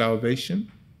lose your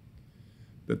salvation.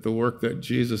 That the work that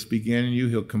Jesus began in you,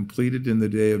 he'll complete it in the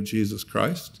day of Jesus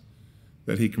Christ,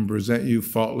 that he can present you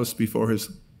faultless before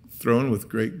his throne with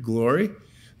great glory,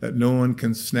 that no one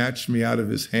can snatch me out of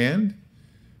his hand.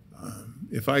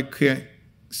 If I can't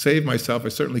save myself, I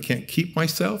certainly can't keep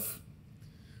myself.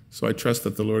 So I trust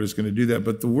that the Lord is going to do that.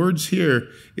 But the words here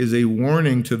is a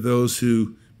warning to those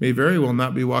who may very well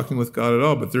not be walking with God at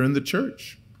all, but they're in the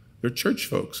church. They're church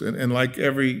folks. And like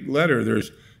every letter,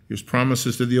 there's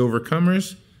promises to the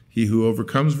overcomers, he who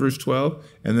overcomes, verse 12,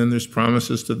 and then there's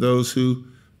promises to those who,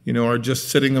 are just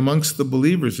sitting amongst the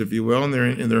believers, if you will, and they're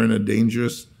in a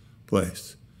dangerous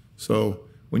place. So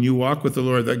when you walk with the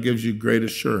Lord, that gives you great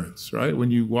assurance, right?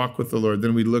 When you walk with the Lord,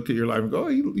 then we look at your life and go, oh,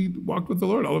 he walked with the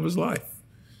Lord all of his life.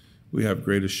 We have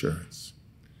great assurance.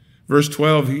 Verse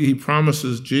 12, he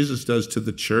promises, Jesus does to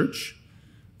the church,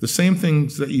 the same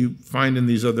things that you find in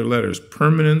these other letters,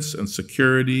 permanence and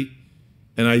security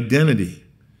and identity.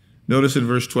 Notice in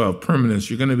verse 12, permanence.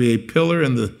 You're going to be a pillar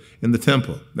in the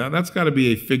temple. Now, that's got to be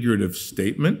a figurative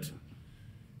statement.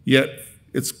 Yet,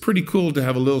 it's pretty cool to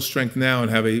have a little strength now and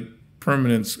have a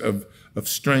permanence of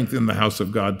strength in the house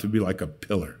of God to be like a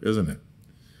pillar, isn't it?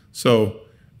 So,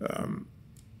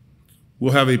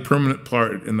 we'll have a permanent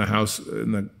part in the house,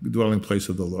 in the dwelling place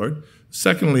of the Lord.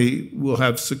 Secondly, we'll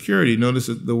have security. Notice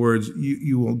the words,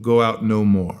 you will go out no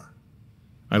more.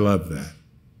 I love that.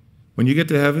 When you get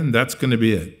to heaven, that's going to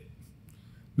be it.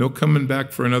 No coming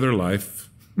back for another life.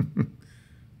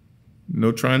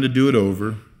 No trying to do it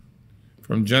over.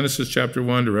 From Genesis chapter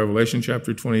 1 to Revelation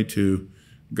chapter 22,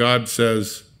 God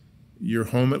says, you're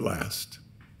home at last.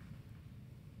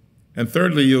 And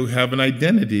thirdly, you'll have an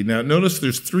identity. Now, notice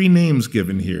there's 3 names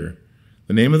given here.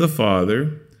 The name of the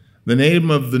Father, the name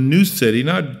of the new city,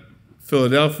 not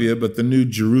Philadelphia, but the New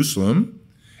Jerusalem,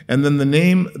 and then the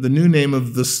new name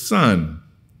of the Son.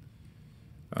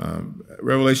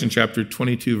 Revelation chapter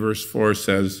 22, verse 4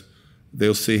 says,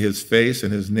 they'll see his face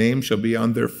and his name shall be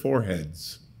on their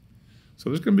foreheads. So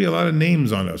there's going to be a lot of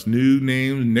names on us, new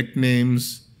names,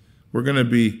 nicknames. We're going to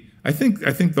be, I think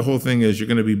the whole thing is you're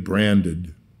going to be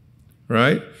branded,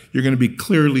 right? You're going to be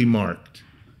clearly marked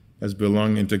as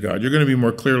belonging to God. You're going to be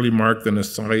more clearly marked than a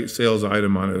sales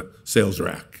item on a sales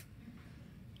rack.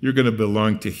 You're going to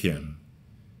belong to him.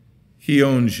 He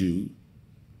owns you.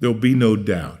 There'll be no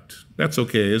doubt. That's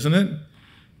okay, isn't it?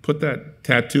 Put that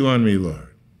tattoo on me, Lord.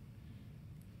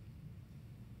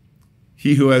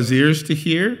 He who has ears to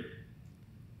hear,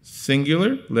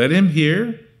 singular, let him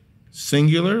hear,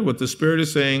 singular, what the Spirit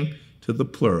is saying to the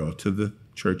plural, to the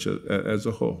church as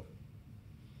a whole.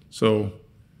 So,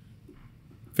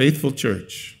 faithful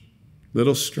church,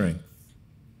 little strength,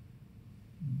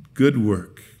 good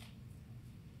work,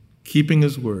 keeping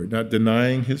his word, not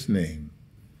denying his name.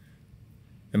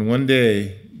 And one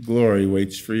day, glory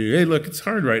waits for you. Hey, look, it's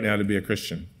hard right now to be a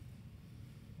Christian.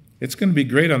 It's going to be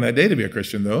great on that day to be a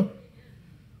Christian, though,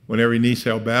 when every knee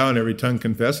shall bow and every tongue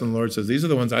confess, and the Lord says, these are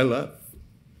the ones I love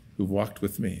who've walked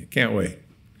with me. I can't wait.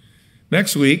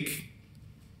 Next week,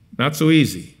 not so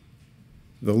easy.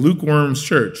 The lukewarm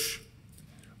church.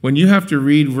 When you have to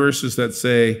read verses that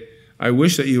say, I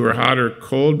wish that you were hot or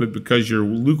cold, but because you're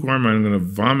lukewarm, I'm going to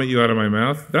vomit you out of my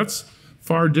mouth. That's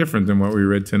far different than what we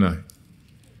read tonight.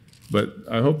 But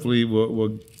hopefully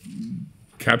we'll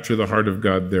capture the heart of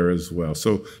God there as well.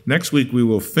 So next week we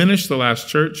will finish the last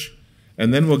church,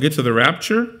 and then we'll get to the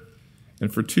rapture.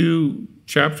 And for 2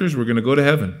 chapters, we're going to go to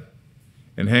heaven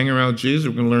and hang around Jesus.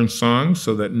 We're going to learn songs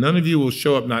so that none of you will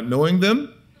show up not knowing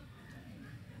them.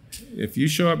 If you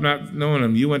show up not knowing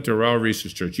them, you went to Raw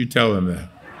Reese's church. You tell them that.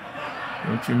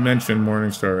 Don't you mention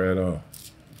Morningstar at all.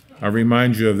 I'll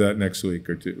remind you of that next week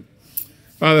or 2.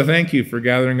 Father, thank you for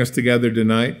gathering us together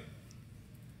tonight.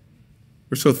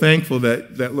 We're so thankful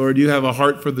that Lord, you have a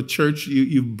heart for the church.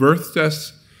 You've birthed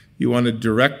us. You want to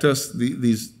direct us.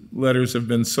 These letters have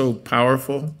been so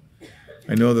powerful.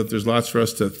 I know that there's lots for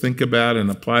us to think about and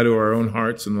apply to our own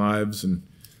hearts and lives. And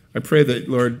I pray that,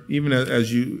 Lord, even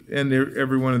as you end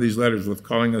every one of these letters with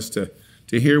calling us to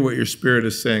hear what your Spirit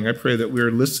is saying, I pray that we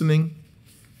are listening.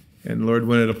 And, Lord,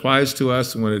 when it applies to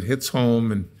us and when it hits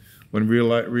home and when we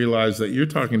realize that you're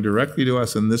talking directly to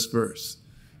us in this verse,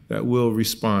 that we'll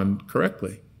respond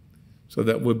correctly. So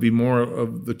that would be more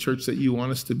of the church that you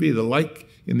want us to be, the like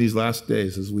in these last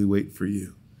days as we wait for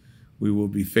you. We will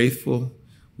be faithful.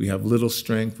 We have little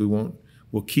strength.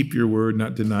 We'll keep your word,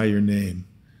 not deny your name.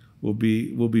 We'll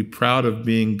be proud of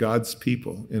being God's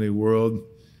people in a world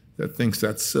that thinks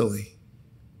that's silly,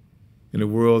 in a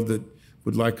world that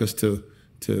would like us to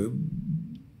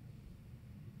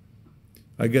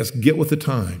I guess, get with the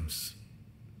times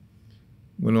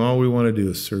when all we want to do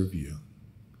is serve you.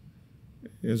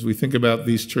 As we think about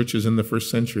these churches in the first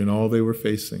century and all they were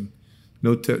facing,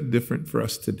 no different for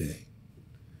us today.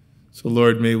 So,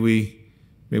 Lord, may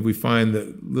we find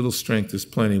that little strength is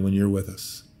plenty when you're with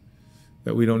us,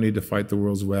 that we don't need to fight the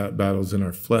world's battles in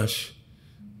our flesh,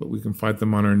 but we can fight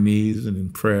them on our knees and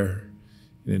in prayer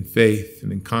and in faith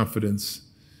and in confidence,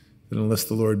 that unless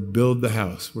the Lord build the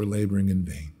house, we're laboring in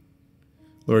vain.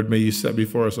 Lord, may you set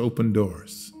before us open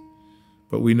doors,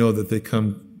 but we know that they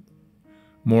come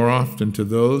more often to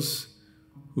those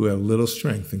who have little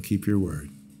strength and keep your word.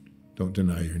 Don't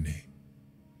deny your name.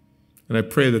 And I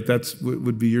pray that that's what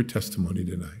would be your testimony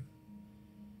tonight.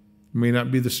 You may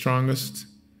not be the strongest,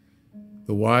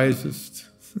 the wisest,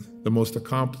 the most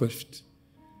accomplished,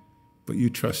 but you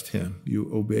trust him,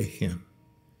 you obey him.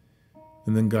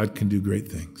 And then God can do great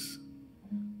things.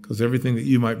 Because everything that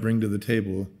you might bring to the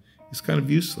table is kind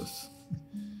of useless,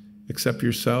 except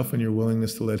yourself and your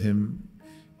willingness to let him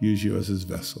use you as his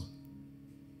vessel.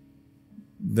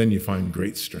 Then you find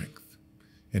great strength,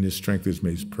 and his strength is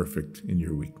made perfect in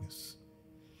your weakness.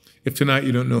 If tonight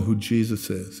you don't know who Jesus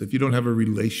is, if you don't have a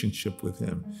relationship with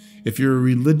him, if you're a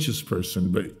religious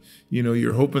person, but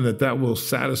you're hoping that will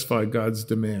satisfy God's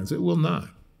demands, it will not.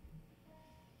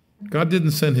 God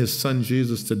didn't send his son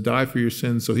Jesus to die for your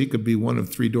sins so he could be one of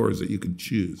 3 doors that you could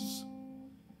choose.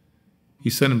 He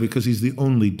sent him because he's the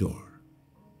only door.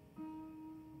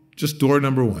 Just door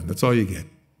number 1. That's all you get.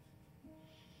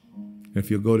 And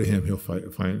if you'll go to him, he'll find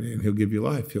and he'll give you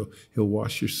life. He'll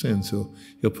wash your sins.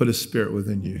 He'll put his spirit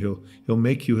within you. He'll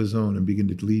make you his own and begin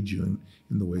to lead you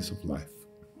in the ways of life.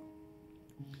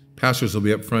 Pastors will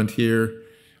be up front here,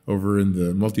 over in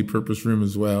the multi-purpose room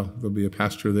as well. There'll be a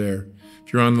pastor there.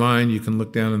 If you're online, you can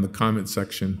look down in the comment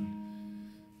section.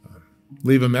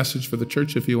 Leave a message for the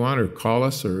church if you want, or call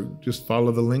us, or just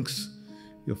follow the links.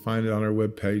 You'll find it on our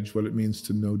webpage, what it means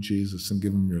to know Jesus and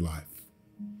give him your life.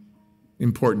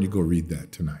 important you go read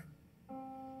that tonight.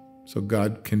 So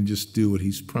God can just do what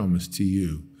he's promised to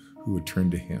you who would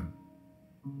turn to him.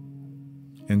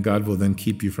 And God will then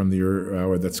keep you from the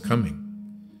hour that's coming,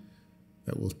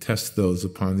 that will test those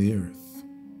upon the earth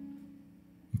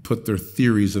and put their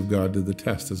theories of God to the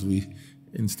test as we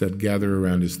instead gather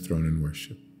around his throne and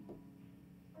worship.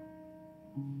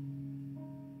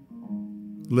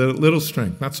 Little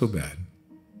strength, not so bad.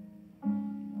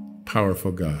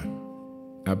 Powerful God,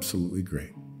 absolutely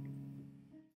great.